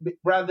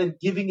rather than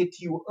giving it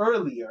to you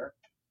earlier.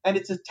 And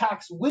it's a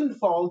tax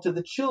windfall to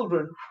the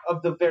children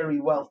of the very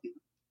wealthy,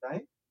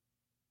 right?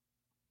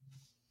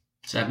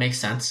 So that makes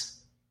sense.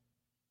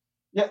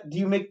 Yeah.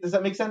 Does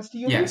that make sense to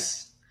you?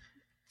 Yes.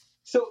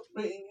 So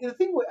the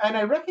thing, and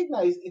I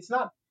recognize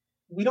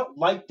we don't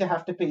like to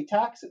have to pay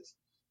taxes,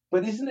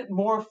 but isn't it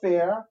more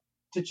fair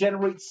to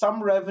generate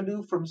some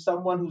revenue from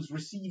someone who's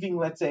receiving,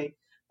 let's say,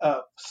 a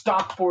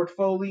stock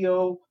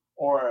portfolio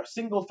or a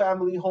single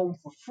family home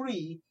for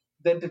free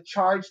than to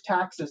charge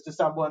taxes to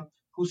someone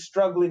who's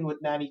struggling with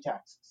nanny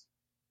taxes?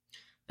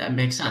 That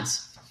makes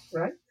sense.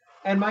 Right?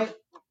 And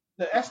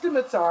the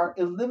estimates are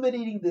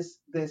eliminating this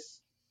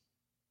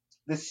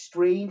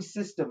strange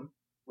system,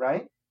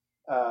 right?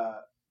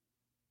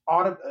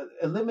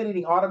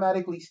 Eliminating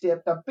automatically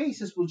stepped up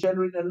basis will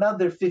generate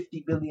another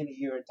 $50 billion a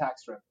year in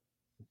tax revenue.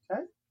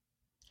 Okay.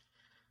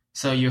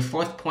 So your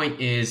fourth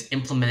point is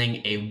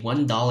implementing a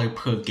 $1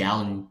 per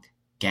gallon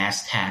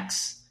gas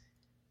tax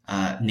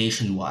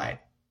nationwide.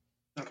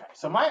 Okay,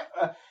 so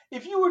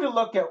if you were to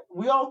look at,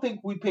 we all think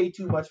we pay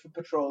too much for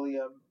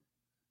petroleum.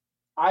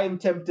 I am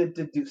tempted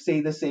to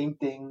say the same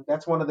thing.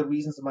 That's one of the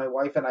reasons my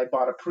wife and I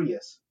bought a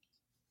Prius.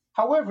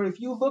 However, if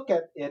you look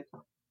at it,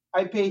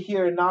 I pay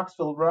here in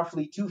Knoxville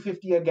roughly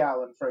 $2.50 a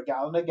gallon for a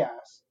gallon of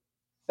gas.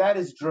 That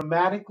is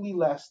dramatically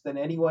less than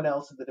anyone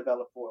else in the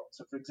developed world.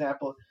 So, for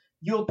example,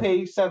 you'll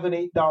pay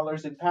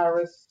 $7-8 in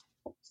Paris,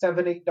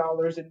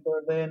 $7-8 in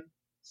Berlin,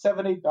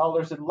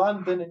 $7-8 in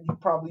London, and you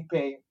probably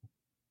pay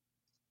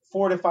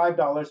 $4 to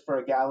 $5 for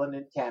a gallon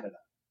in Canada.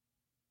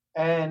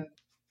 And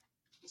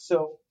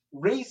so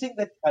raising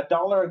a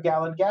dollar a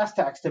gallon gas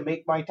tax to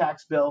make my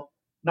tax bill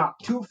not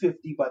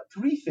 $2.50 but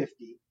 $3.50,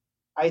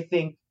 I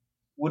think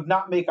would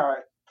not make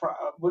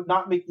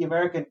the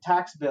American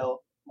tax bill,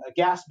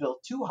 gas bill,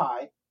 too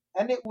high,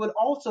 and it would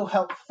also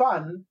help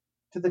fund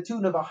to the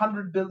tune of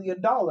 $100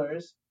 billion.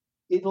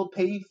 It'll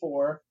pay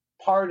for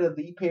part of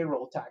the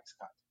payroll tax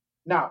cut.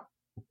 Now,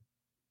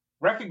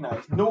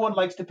 recognize no one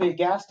likes to pay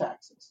gas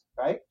taxes,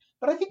 right?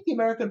 But I think the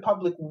American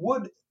public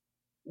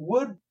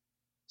would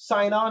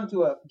sign on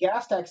to a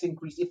gas tax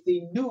increase if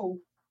they knew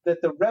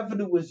that the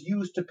revenue was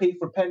used to pay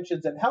for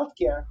pensions and health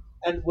care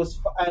and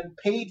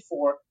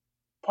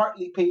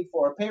partly paid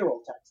for a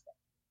payroll tax cut.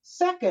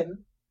 Second,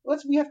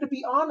 we have to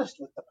be honest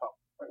with the public.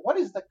 Right? What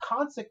is the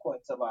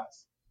consequence of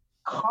us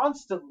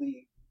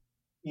constantly,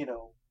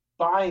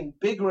 buying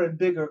bigger and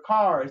bigger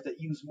cars that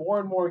use more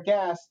and more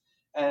gas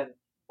and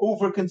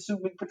over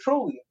consuming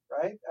petroleum,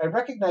 right? I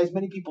recognize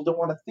many people don't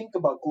want to think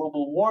about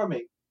global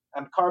warming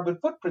and carbon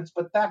footprints,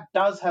 but that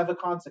does have a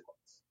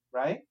consequence,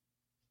 right?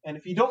 And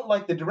if you don't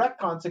like the direct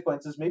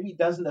consequences, maybe it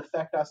doesn't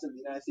affect us in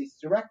the United States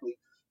directly,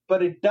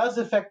 but it does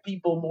affect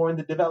people more in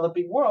the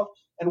developing world,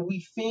 and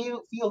we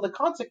feel the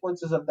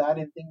consequences of that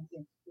in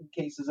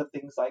cases of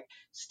things like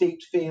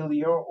state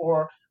failure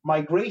or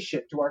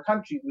migration to our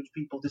country, which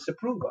people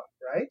disapprove of,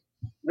 right?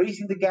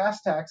 Raising the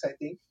gas tax, I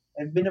think,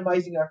 and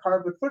minimizing our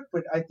carbon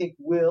footprint, I think,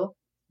 will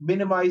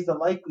minimize the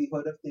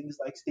likelihood of things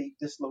like state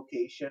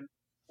dislocation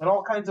and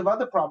all kinds of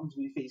other problems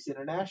we face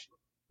internationally.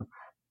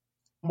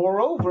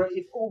 Moreover,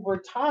 if over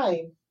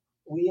time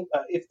with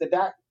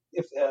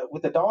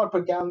the dollar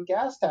per gallon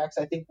gas tax,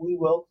 I think we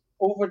will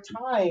over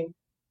time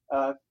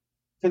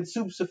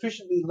consume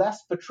sufficiently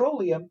less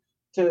petroleum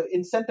to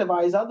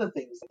incentivize other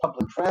things, like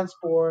public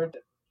transport,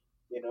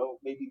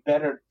 maybe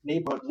better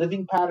neighborhood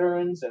living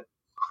patterns and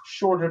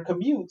shorter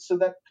commutes, so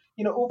that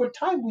over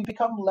time we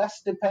become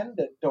less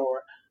dependent,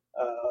 or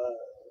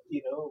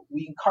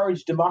we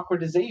encourage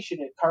democratization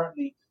in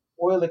currently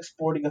oil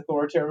exporting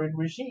authoritarian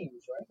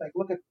regimes, right? Like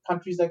look at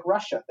countries like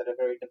Russia that are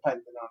very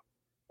dependent on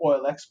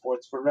oil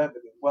exports for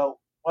revenue. Well,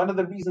 one of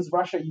the reasons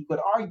Russia, you could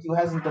argue,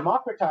 hasn't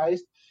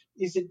democratized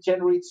is it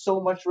generates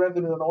so much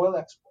revenue in oil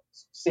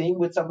exports. Same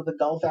with some of the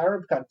Gulf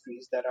Arab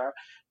countries that are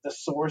the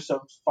source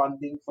of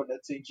funding for,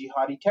 let's say,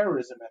 jihadi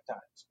terrorism at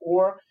times.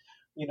 Or,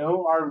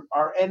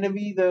 our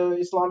enemy, the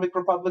Islamic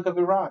Republic of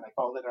Iran. I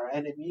call it our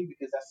enemy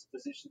because that's the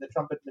position the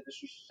Trump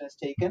administration has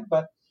taken,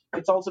 but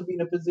it's also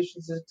been a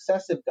position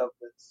successive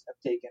governments have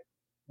taken.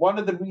 One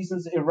of the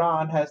reasons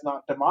Iran has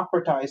not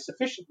democratized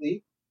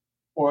sufficiently,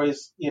 or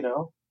has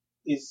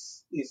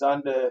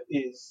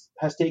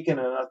taken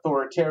an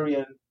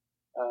authoritarian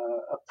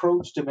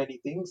approach to many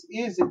things,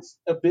 is its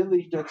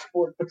ability to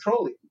export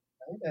petroleum.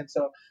 Right? And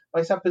so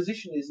my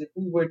supposition is if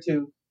we were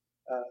to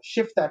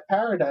shift that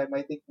paradigm,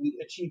 I think we'd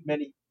achieve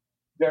many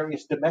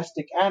various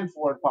domestic and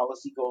foreign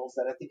policy goals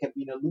that I think have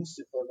been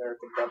elusive for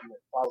American government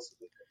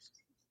policymakers.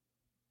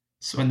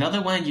 So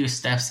another one of your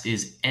steps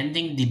is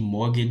ending the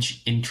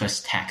mortgage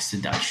interest tax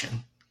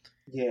deduction.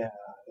 Yeah.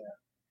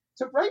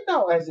 So right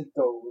now, as it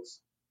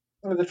goes,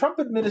 the Trump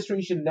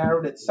administration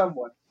narrowed it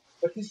somewhat,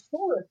 but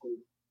historically,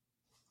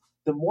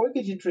 the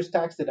mortgage interest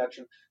tax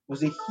deduction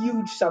was a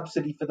huge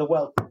subsidy for the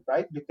wealthy,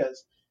 right?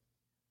 Because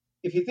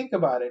if you think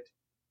about it,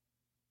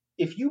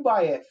 if you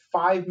buy a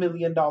 $5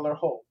 million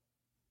home,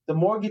 the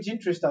mortgage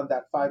interest on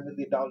that $5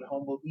 million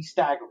home will be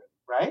staggering,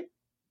 right?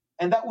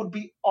 And that would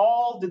be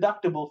all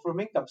deductible from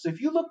income. So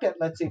if you looked at,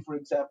 let's say, for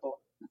example,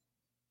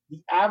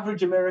 the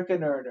average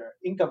American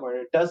income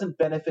earner doesn't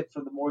benefit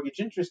from the mortgage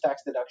interest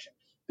tax deduction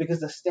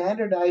because the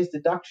standardized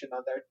deduction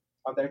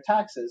on their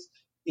taxes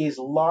is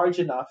large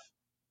enough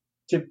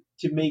to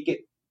make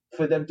it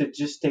for them to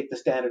just take the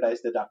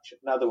standardized deduction.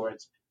 In other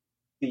words,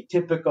 the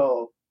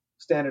typical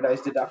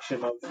standardized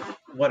deduction of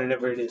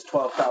whatever it is,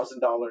 $12,000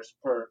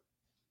 per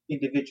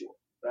individual,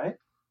 right?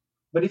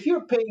 But if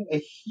you're paying a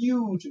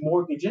huge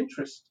mortgage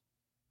interest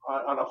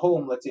on a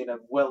home, let's say in a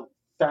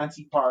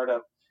fancy part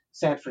of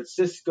San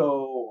Francisco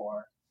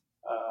or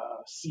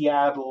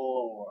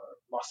Seattle or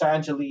Los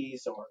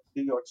Angeles or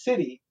New York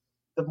City,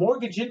 the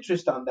mortgage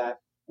interest on that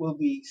will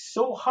be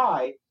so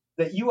high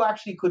that you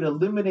actually could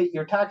eliminate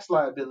your tax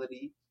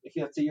liability if,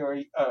 let's say, you're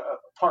a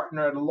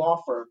partner at a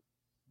law firm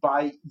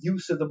by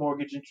use of the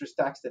mortgage interest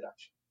tax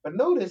deduction. But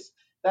notice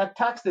that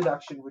tax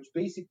deduction, which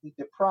basically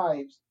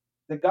deprives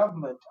the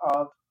government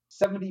of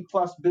 70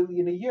 plus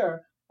billion a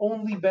year,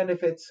 only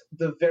benefits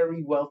the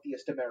very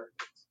wealthiest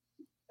Americans.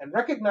 And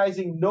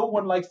recognizing no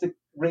one likes to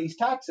raise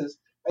taxes,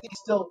 I think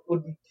still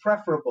would be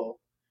preferable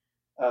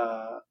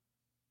uh,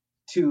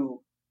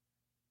 to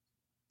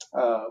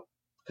uh,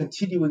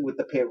 continuing with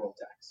the payroll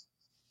tax.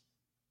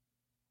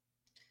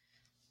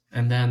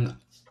 And then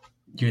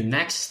your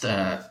next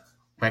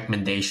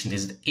recommendation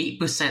is the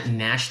 8%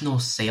 national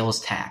sales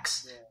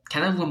tax. Yeah.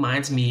 Kind of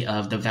reminds me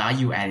of the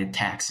value-added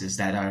taxes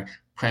that are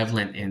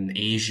prevalent in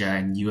Asia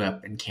and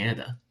Europe and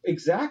Canada.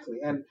 Exactly.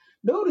 And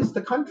notice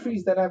the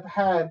countries that have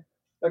had,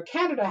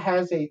 Canada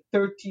has a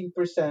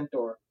 13%,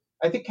 or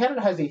I think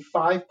Canada has a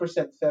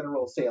 5%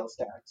 federal sales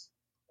tax.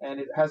 And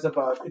it has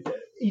about,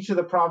 each of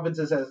the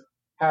provinces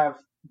have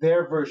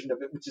their version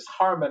of it, which is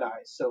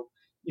harmonized. So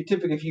you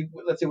typically, if you,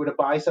 let's say, were to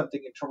buy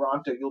something in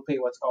Toronto, you'll pay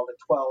what's called a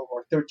 12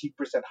 or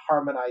 13%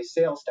 harmonized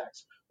sales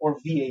tax, or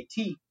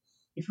VAT.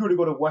 If you were to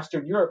go to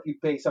Western Europe, you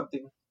pay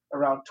something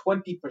around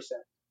 20%.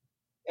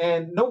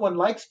 And no one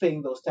likes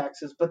paying those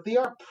taxes, but they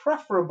are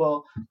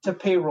preferable to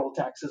payroll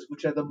taxes,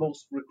 which are the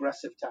most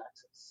regressive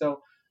taxes.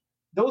 So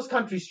those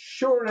countries,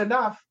 sure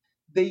enough,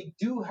 they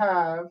do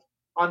have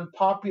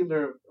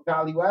unpopular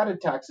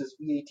value-added taxes,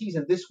 VATs,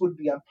 and this would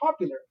be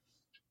unpopular.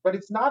 But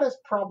it's not as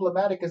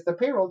problematic as the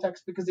payroll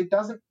tax because it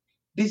doesn't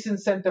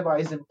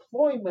disincentivize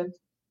employment.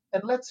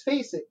 And let's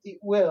face it, it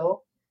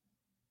will,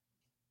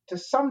 to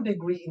some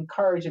degree,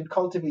 encourage and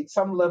cultivate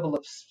some level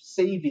of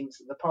savings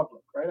in the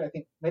public, right? I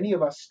think many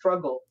of us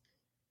struggle,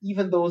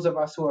 even those of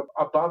us who have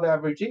above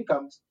average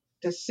incomes,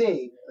 to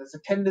save. There's a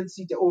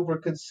tendency to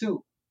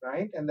overconsume,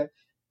 right? And the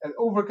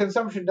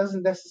overconsumption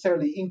doesn't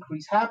necessarily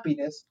increase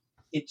happiness.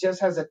 It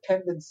just has a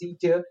tendency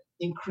to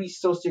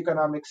increase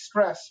socioeconomic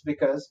stress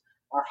because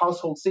our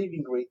household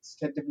saving rates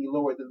tend to be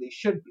lower than they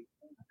should be.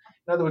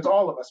 In other words,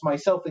 all of us,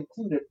 myself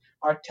included,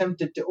 are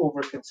tempted to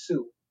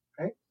overconsume,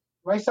 right?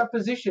 My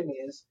supposition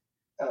is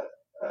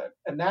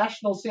a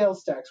national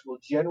sales tax will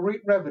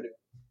generate revenue,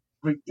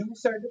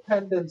 reduce our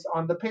dependence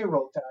on the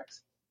payroll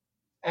tax,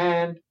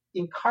 and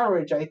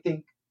encourage, I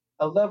think,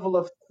 a level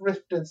of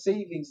thrift and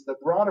savings in the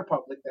broader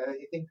public that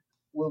I think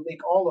will make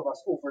all of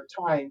us over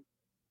time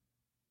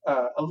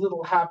a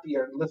little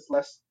happier and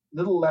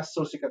little less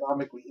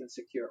socioeconomically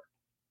insecure.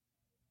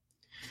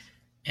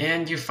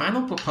 And your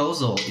final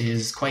proposal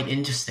is quite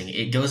interesting.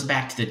 It goes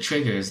back to the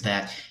triggers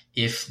that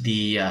if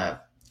the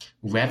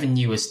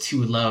revenue is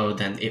too low,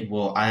 then it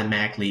will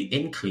automatically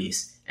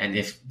increase. And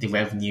if the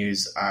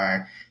revenues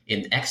are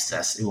in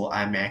excess, it will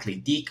automatically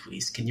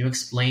decrease. Can you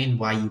explain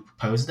why you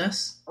propose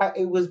this?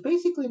 It was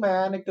basically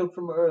my anecdote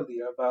from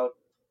earlier about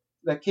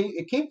that.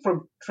 It came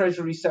from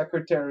Treasury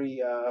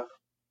Secretary,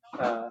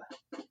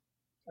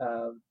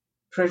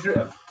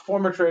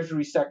 former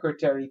Treasury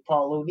Secretary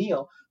Paul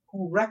O'Neill,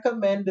 who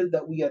recommended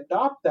that we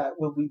adopt that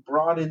when we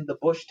brought in the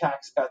Bush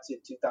tax cuts in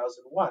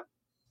 2001.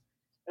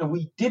 And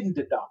we didn't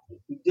adopt it.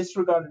 We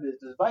disregarded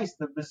his advice.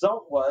 The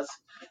result was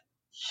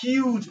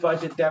huge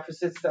budget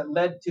deficits that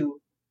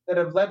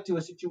have led to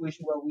a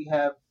situation where we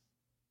have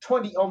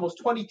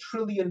almost $20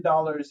 trillion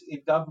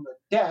in government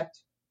debt,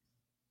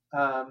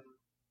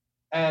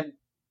 and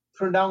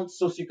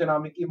pronounced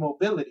socioeconomic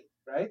immobility,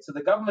 right? So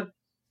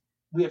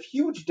we have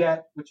huge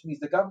debt, which means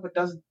the government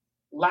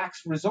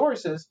lacks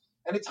resources,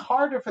 and it's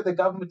harder for the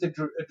government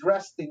to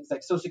address things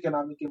like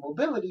socioeconomic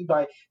immobility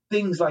by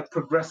things like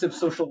progressive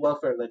social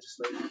welfare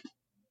legislation.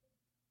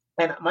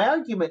 And my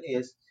argument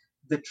is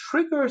the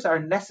triggers are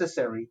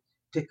necessary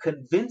to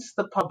convince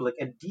the public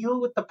and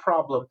deal with the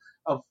problem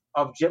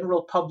of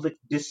general public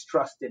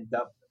distrust in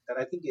government that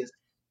I think is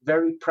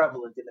very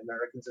prevalent in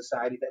American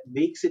society, that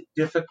makes it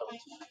difficult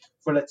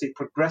for, let's say,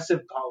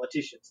 progressive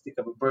politicians, think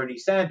of a Bernie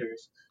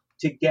Sanders,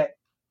 to get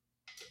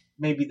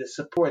maybe the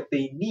support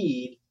they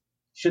need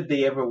should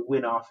they ever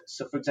win office.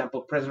 So, for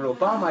example, President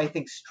Obama, I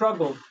think,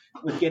 struggled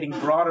with getting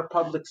broader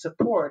public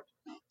support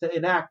to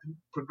enact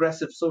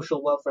progressive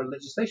social welfare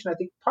legislation, I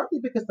think partly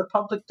because the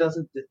public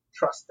doesn't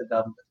trust the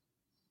government.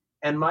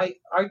 And my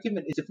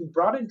argument is if we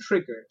brought in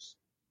triggers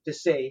to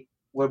say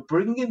we're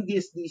bringing in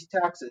these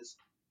taxes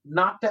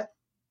not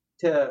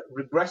to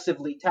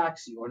regressively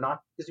tax you, or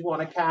not because you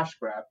want a cash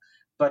grab,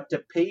 but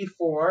to pay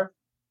for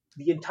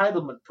the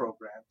entitlement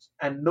programs,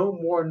 and no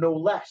more, no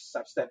less,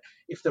 such that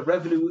if the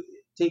revenue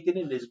taken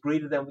in is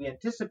greater than we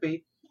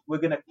anticipate, we're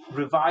going to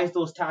revise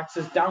those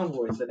taxes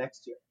downwards the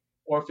next year.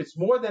 Or if it's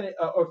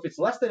or if it's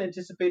less than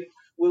anticipated,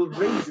 we'll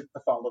raise it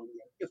the following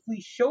year. If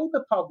we show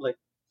the public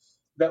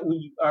that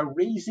we are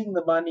raising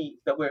the money,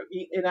 that we're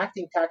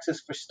enacting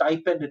taxes for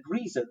stipended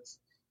reasons,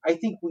 I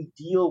think we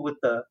deal with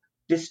the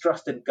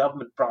distrust in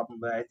government problem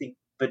that I think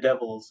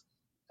bedevils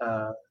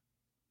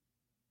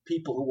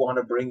people who want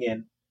to bring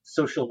in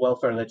social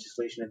welfare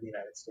legislation in the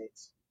United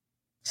States.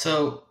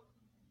 So,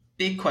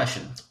 big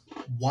question.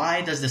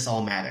 Why does this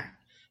all matter?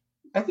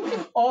 I think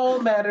it all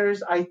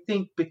matters,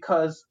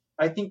 because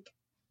I think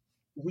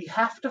we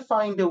have to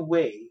find a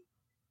way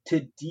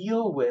to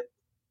deal with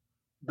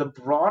the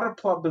broader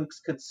public's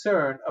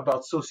concern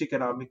about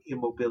socioeconomic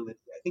immobility.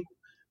 I think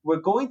we're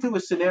going through a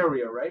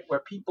scenario, right,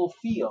 where people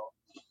feel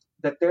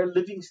that their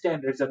living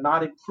standards are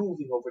not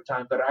improving over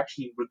time, but are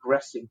actually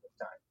regressing over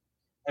time.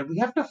 And we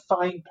have to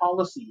find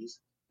policies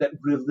that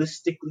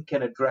realistically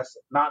can address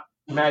it. Not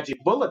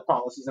magic bullet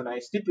policies, and I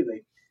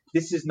stipulate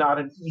this is not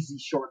an easy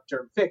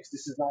short-term fix.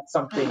 This is not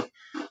something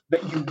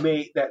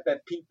that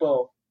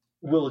people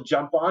will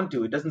jump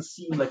onto. It doesn't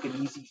seem like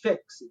an easy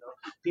fix.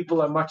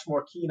 People are much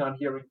more keen on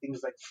hearing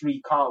things like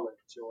free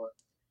college or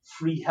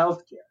free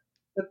healthcare.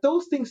 But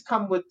those things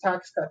come with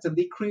tax cuts, and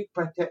they create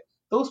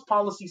those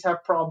policies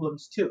have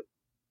problems too.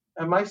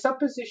 And my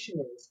supposition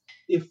is,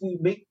 if we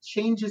make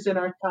changes in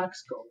our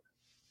tax code,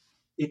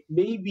 it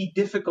may be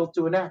difficult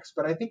to enact,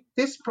 but I think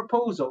this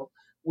proposal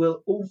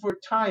will over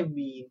time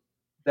mean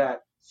that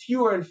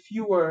fewer and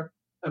fewer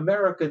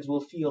Americans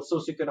will feel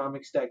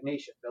socioeconomic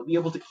stagnation. They'll be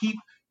able to keep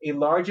a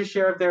larger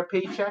share of their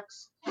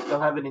paychecks. They'll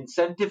have an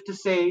incentive to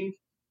save.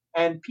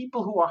 And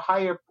people who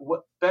are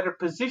better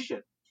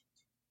positioned,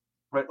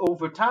 right,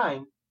 over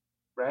time,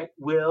 right,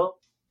 will,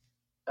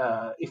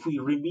 if we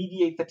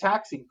remediate the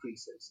tax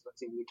increases, let's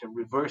say we can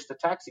reverse the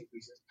tax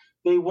increases,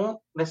 they won't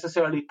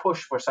necessarily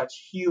push for such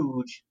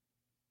huge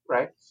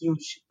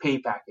pay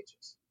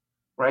packages,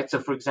 right? So,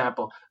 for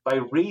example, by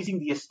raising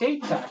the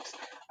estate tax,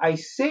 I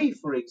say,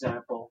 for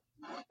example,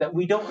 that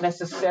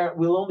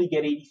we'll only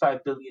get $85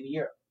 billion a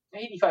year.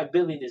 $85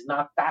 billion is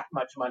not that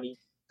much money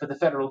for the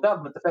federal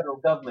government. The federal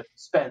government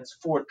spends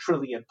 $4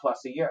 trillion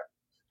plus a year.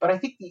 But I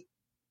think the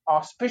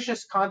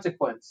auspicious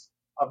consequence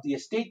of the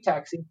estate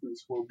tax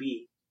increase will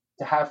be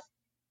to have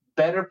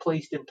better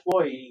placed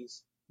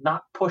employees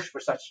not push for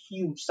such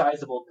huge,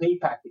 sizable pay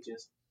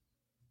packages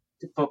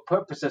for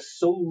purposes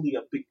solely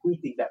of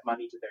bequeathing that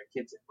money to their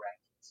kids and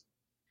grandkids.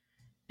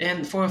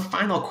 And for a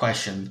final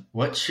question,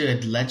 what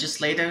should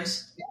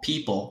legislators,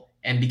 people,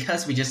 and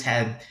because we just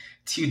had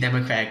 2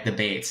 Democratic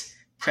debates,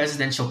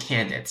 presidential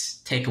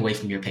candidates take away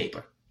from your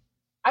paper?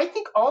 I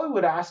think all I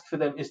would ask for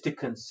them is to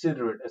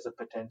consider it as a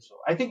potential.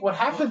 I think what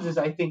happens is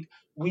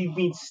we've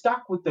been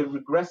stuck with the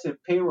regressive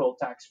payroll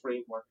tax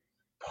framework,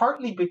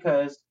 partly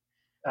because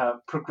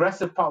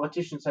progressive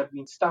politicians have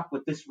been stuck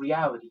with this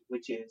reality,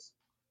 which is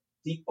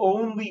the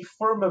only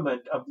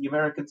firmament of the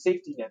American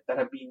safety net that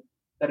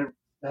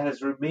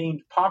has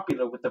remained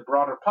popular with the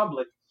broader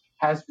public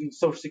has been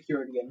Social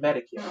Security and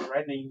Medicare,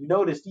 right? And you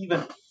noticed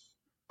even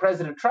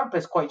President Trump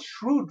has quite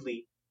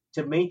shrewdly,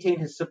 to maintain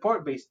his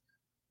support base,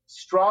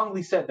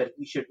 strongly said that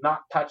we should not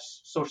touch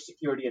Social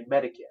Security and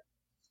Medicare.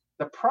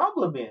 The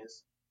problem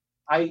is,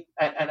 I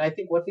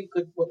think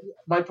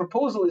my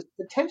proposal is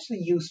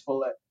potentially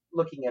useful at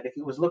looking at, if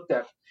it was looked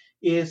at,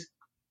 is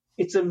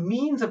it's a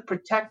means of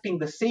protecting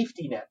the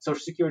safety net,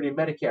 Social Security and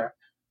Medicare,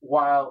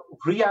 while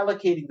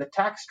reallocating the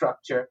tax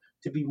structure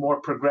to be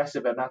more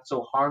progressive and not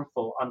so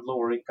harmful on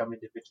lower income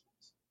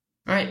individuals.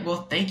 All right.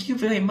 Well, thank you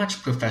very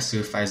much, Professor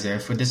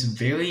Faizer, for this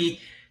very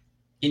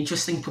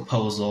interesting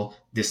proposal,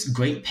 this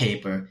great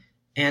paper,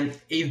 and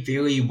a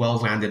very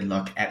well-rounded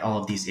look at all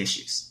of these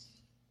issues.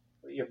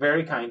 You're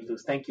very kind,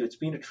 Luz. Thank you. It's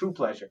been a true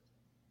pleasure.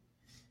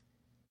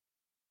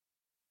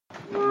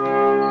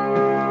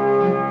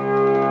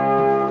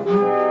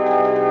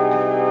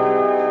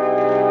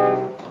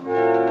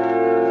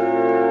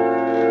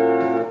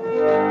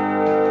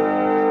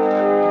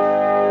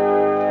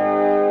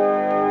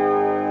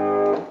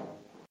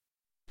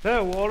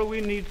 There, Walter,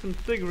 we need some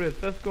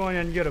cigarettes. Let's go in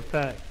and get a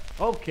pack.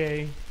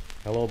 Okay.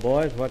 Hello,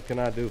 boys. What can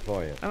I do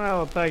for you? I'll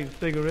have a pack of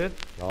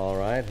cigarettes. All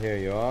right, here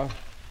you are.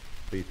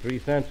 Be 3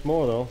 cents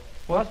more, though.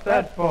 What's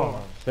that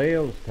for?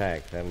 Sales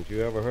tax. Haven't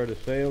you ever heard of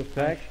sales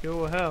tax? I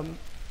sure haven't.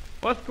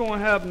 What's going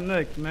to happen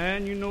next,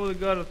 man? You know they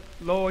got a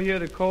law here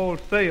they call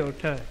sales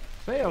tax.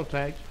 Sales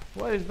tax?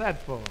 What is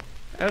that for?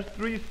 That's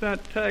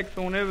 3-cent tax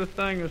on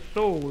everything that's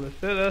sold. They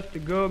say that's the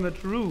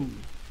government's rule.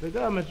 The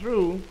government's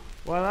rule?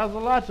 Well,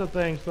 there's lots of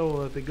things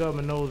so that the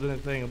government knows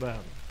anything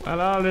about.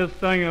 Well, I'll just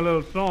sing a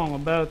little song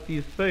about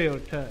these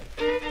sales tax.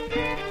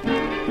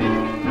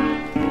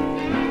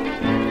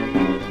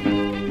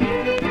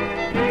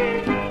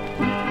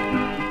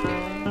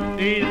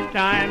 This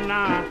time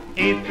now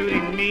ain't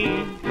suiting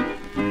me.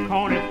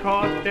 Corn is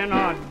costing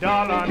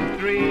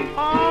 $1.03.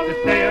 The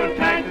sales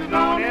tax is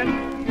on it.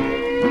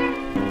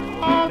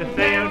 The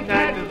sales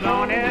tax is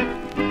on it.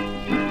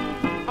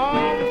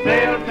 The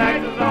sales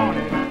tax is on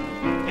it.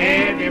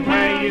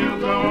 Everywhere you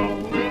go.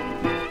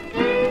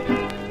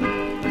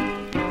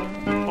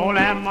 Old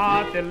Aunt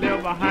Martha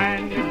live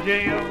behind the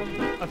jail.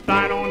 A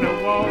sign on the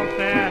wall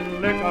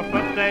saying liquor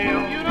for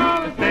sale. You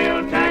know the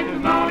sales tax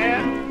is on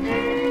it.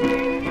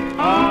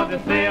 Oh, the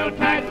sales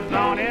tax is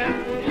on it.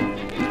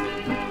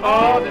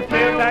 Oh, the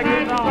sales tax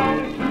is on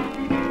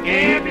it.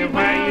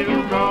 Everywhere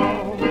you go.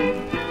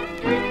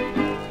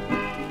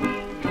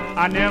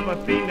 I never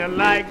seen the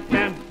like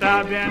since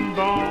I've been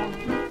born.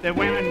 The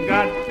women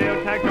got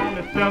sales tax on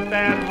the stuff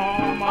at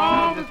home.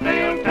 All the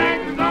sales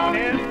tax is on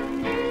it.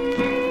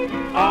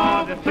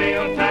 All the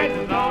sales tax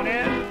is on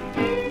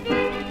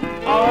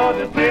it. All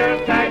the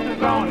sales tax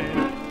is on it.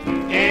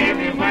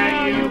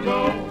 Everywhere you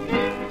go.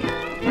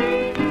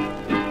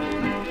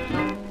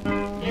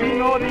 You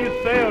know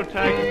these sales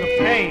taxes are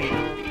pain.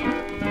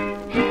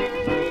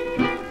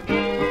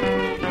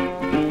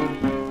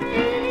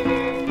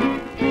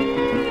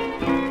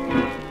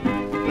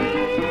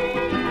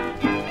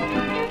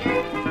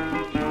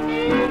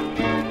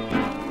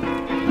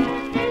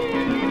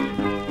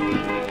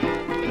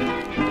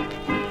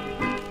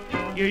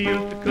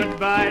 used to could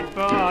buy it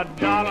for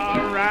 $1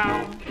 a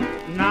round.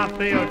 Now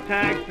sales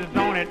taxes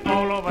on it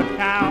all over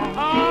town.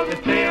 All the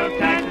sales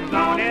taxes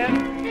on it.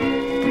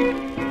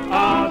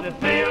 All the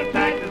sales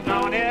taxes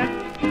on it.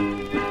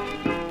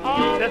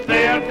 All the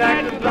sales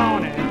taxes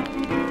on it.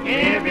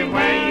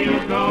 Everywhere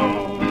you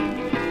go.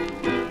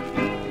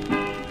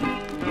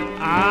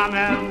 I'm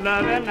as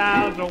loving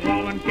as a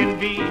woman can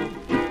be.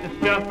 The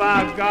stuff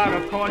I've got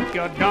will cost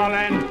you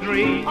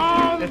 $1.03.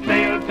 All the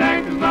sales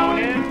taxes on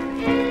it.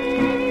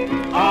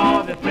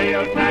 All the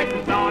sales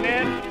taxes on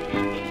it.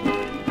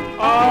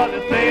 All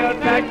the sales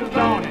taxes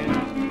on it.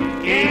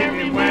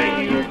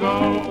 Everywhere you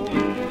go.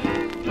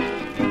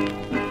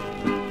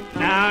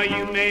 Now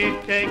you may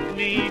take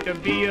me to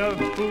be a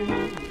fool.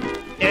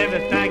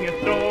 Everything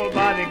is sold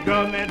by the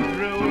government's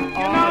rules.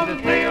 All the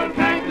sales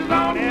taxes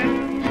on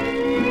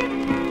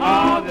it.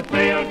 All the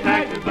sales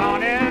taxes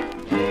on it.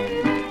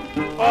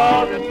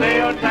 All the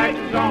sales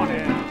taxes on it.